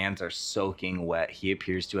 your hands are soaking wet. He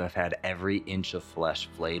appears to have had every inch of flesh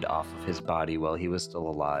flayed off of his body while he was still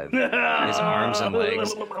alive. His arms and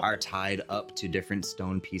legs are tied up to different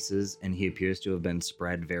stone pieces, and he appears to have been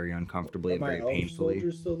spread very uncomfortably and My very elf painfully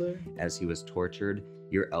soldiers still there? as he was tortured.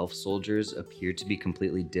 Your elf soldiers appear to be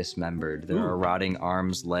completely dismembered. There are rotting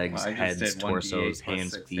arms, legs, I just heads, did 1d8 torsos, plus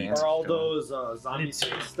hands, 6 feet. damage. Are all those zombie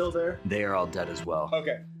things still there? They are all dead as well.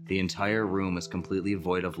 Okay. The entire room is completely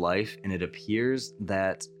void of life, and it appears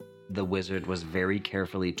that the wizard was very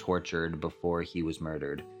carefully tortured before he was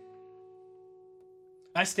murdered.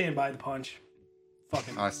 I stand by the punch.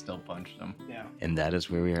 Fucking I still punched him. yeah. And that is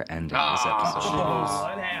where we are ending this Ah. episode. Oh,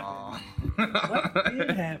 what happened? What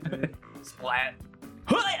did happen? Splat.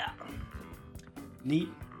 Neat.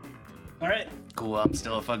 All right. Cool, I'm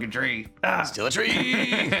still a fucking tree. Still a tree!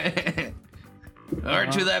 Or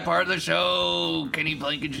to that part of the show, Kenny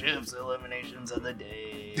Blankenship's Eliminations of the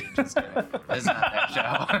Day. Just kidding. It's not that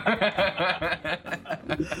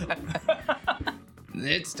show.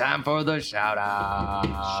 It's time for the shout out.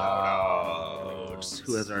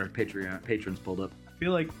 Who has our patrons pulled up? I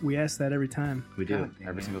feel like we ask that every time. We do, God damn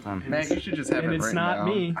every it. single time. Matt, you should just have And it it's written not down.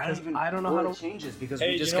 me. 'cause I don't know how to. changes because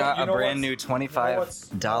Hey, we just you know- got you a know brand what's- new $25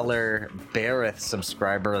 Bareth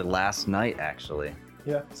subscriber last night, actually.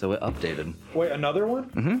 Yeah. So it updated. Wait, another one?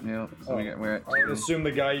 Yep, so we're at I would assume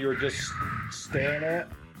the guy you were just staring at.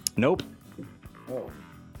 Nope. Oh. All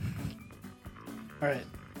right.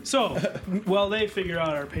 So, while they figure out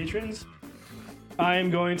our patrons, I am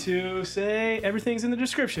going to say everything's in the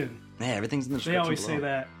description. Yeah, everything's in the They description always below. say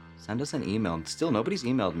that. Send us an email. Still, nobody's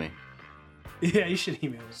emailed me. Yeah, you should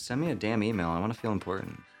email us. Send me a damn email. I want to feel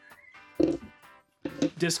important.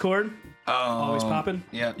 Discord. Always popping?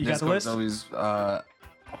 Yeah, You got the Discord's list? always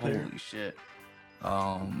Holy shit.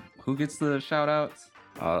 Who gets the shout outs?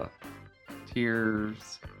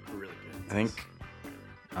 Tears. I think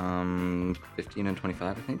 15 and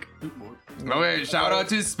 25, I think. Okay, shout out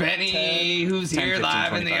to Spenny, who's 10, here 15,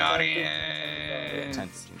 live in the 25. audience. 10,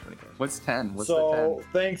 15, 25. What's 10? What's So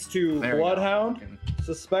the thanks to 10? There we go. Bloodhound,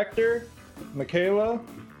 Suspector, Michaela,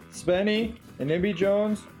 Spenny, and Ibby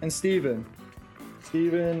Jones, and Steven.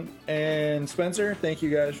 Steven and Spencer, thank you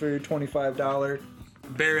guys for your $25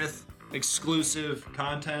 Bareth exclusive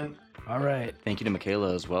content. All right. Thank you to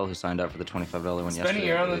Michaela as well, who signed up for the $25 one yesterday. Spenny,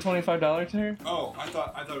 you're on the $25 here? Oh, I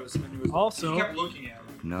thought it was Spenny. Also- He kept looking at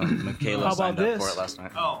me. No, Michaela How signed about up for this? it last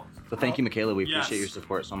night. Oh. So thank you, Michaela. We Yes. appreciate your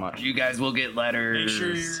support so much. You guys will get letters.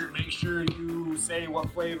 Make sure you say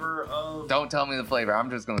what flavor of Don't tell me the flavor. I'm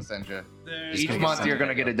just gonna send you. the Each gonna month get you're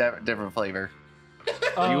gonna get a different flavor.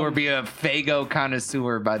 You will be a Fago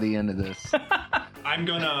connoisseur by the end of this. I'm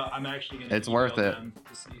actually gonna It's worth email it. them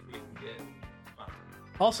to see if we can get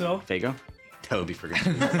Also, Fago? That would be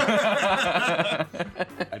forgotten.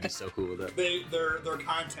 I'd be so cool with that. their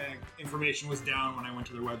contact information was down when I went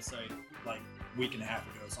to their website like a week and a half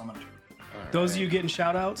ago, so I'm gonna check it. those of you getting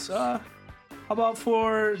shout outs, how about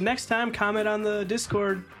for next time, comment on the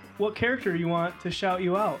Discord what character you want to shout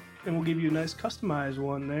you out, and we'll give you a nice customized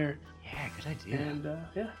one there. Yeah, good idea. And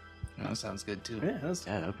yeah, That sounds good too. yeah, that's,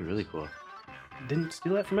 Yeah, that would be really cool. didn't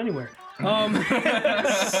steal that from anywhere.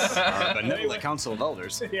 Benevolent Council of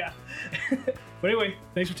Elders. Yeah. But anyway,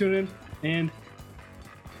 thanks for tuning in. And,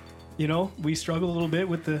 you know, we struggle a little bit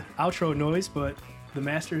with the outro noise, but the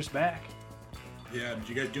master's back. Yeah, did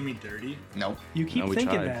you guys do me dirty? Nope. You keep No, we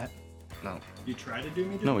thinking tried. that. No. You tried to do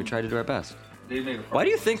me dirty? No, we tried to do our best. They made a Why do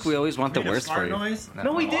you think we always want the Made a worst fart for you? noise?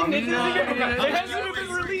 No, we didn't. It hasn't no.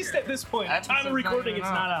 been released at this point. That's Time of recording, it's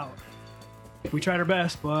not not out. We tried our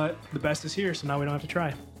best, but the best is here, so now we don't have to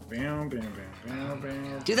try. Bam, bam, bam, bam,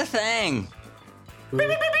 bam. Do the thing!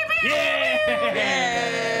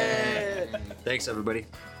 Yeah! Thanks, everybody.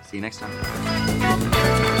 See you next time.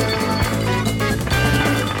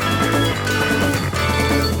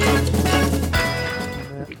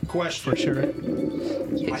 Question. For sure.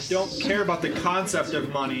 I don't care about the concept of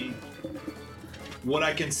money. Would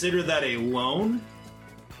I consider that a loan?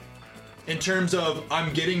 In terms of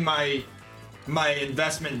I'm getting my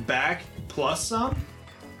investment back plus some?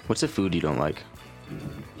 What's a food you don't like?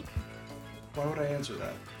 Why would I answer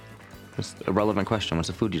that? It's a relevant question. What's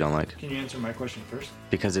a food you don't like? Can you answer my question first?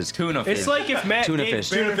 Because it's Tuna fish. It's like if Matt Tuna gave fish.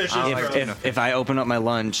 Tuna fish is I gross. like if I open up my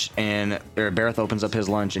lunch and Bareth opens up his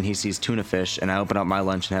lunch and he sees tuna fish and I open up my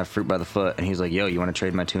lunch and have fruit by the foot and he's like, yo, you want to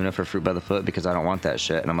trade my tuna for fruit by the foot because I don't want that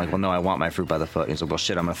shit? And I'm like, well, no, I want my fruit by the foot. And he's like, well,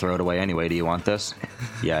 shit, I'm gonna throw it away anyway. Do you want this?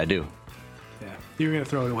 Yeah, I do. Yeah, you're gonna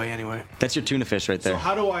throw it away anyway. That's your tuna fish right So there.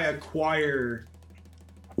 how do I acquire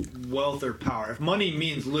wealth or power? If money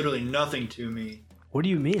means literally nothing to me. What do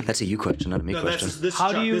you mean? That's a you question, not a me No, question. this is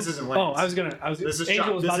How Chuck. do you? This isn't Lance. This is Angel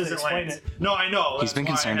Chuck. was This about to isn't explain Lance. it. No, I know. He's been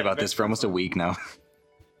concerned about this for almost a week now.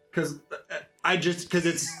 Because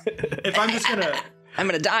it's if I'm just gonna I'm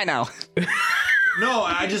gonna die now. no,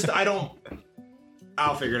 I don't.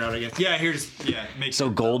 I'll figure it out, I guess. Yeah, makes So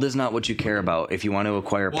sense. gold is not what you care about. If you want to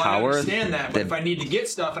acquire Well, I power, understand that, but then- if I need to get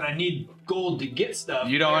stuff and I need gold to get stuff,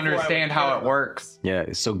 You don't therefore I understand would how care it about- works. yeah.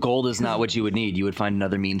 So gold is not what you would need. You would find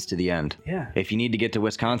another means to the end. Yeah. If you need to get to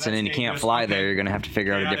Wisconsin That's and you can't dangerous. fly Okay. there, you're gonna have to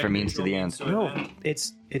figure out a Yeah, different means to the neutral end. means to it No, then.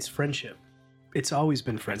 it's friendship. It's always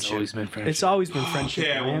been friendship. always been friendship. It's always been friendship.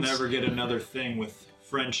 Okay, I will Lance. never get another thing with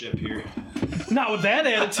friendship here. Not with that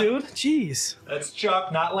attitude. Jeez. That's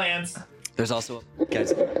Chuck, not Lance. There's also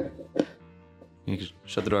guys. You can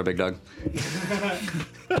shut the door, big dog.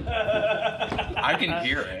 I can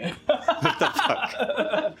hear it.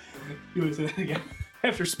 You want to say that again?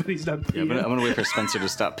 After Spitty's done Yeah, peeing. I'm gonna wait for Spencer to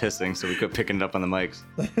stop pissing so we quit picking it up on the mics.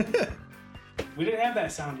 We didn't have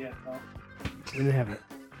that sound yet, though. We didn't have it.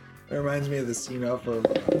 It reminds me of the scene off of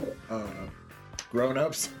Grown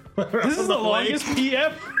Ups. This is the longest pee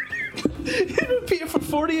ever. He's been peeing for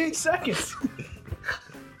 48 seconds.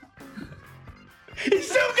 He's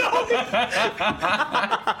still going.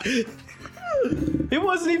 It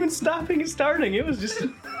wasn't even stopping and starting. It was just a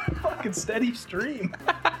fucking steady stream.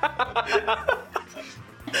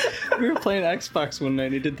 We were playing Xbox one night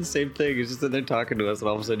and he did the same thing. He's just sitting there talking to us and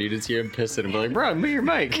all of a sudden you just hear him pissing and we're like, bro, move your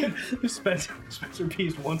mic. Spencer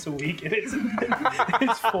pees once a week and it's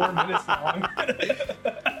 4 minutes long.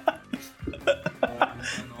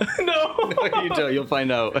 No. You don't, you'll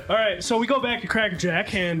find out. All right, so we go back to Cracker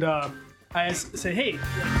Jack and I say, hey.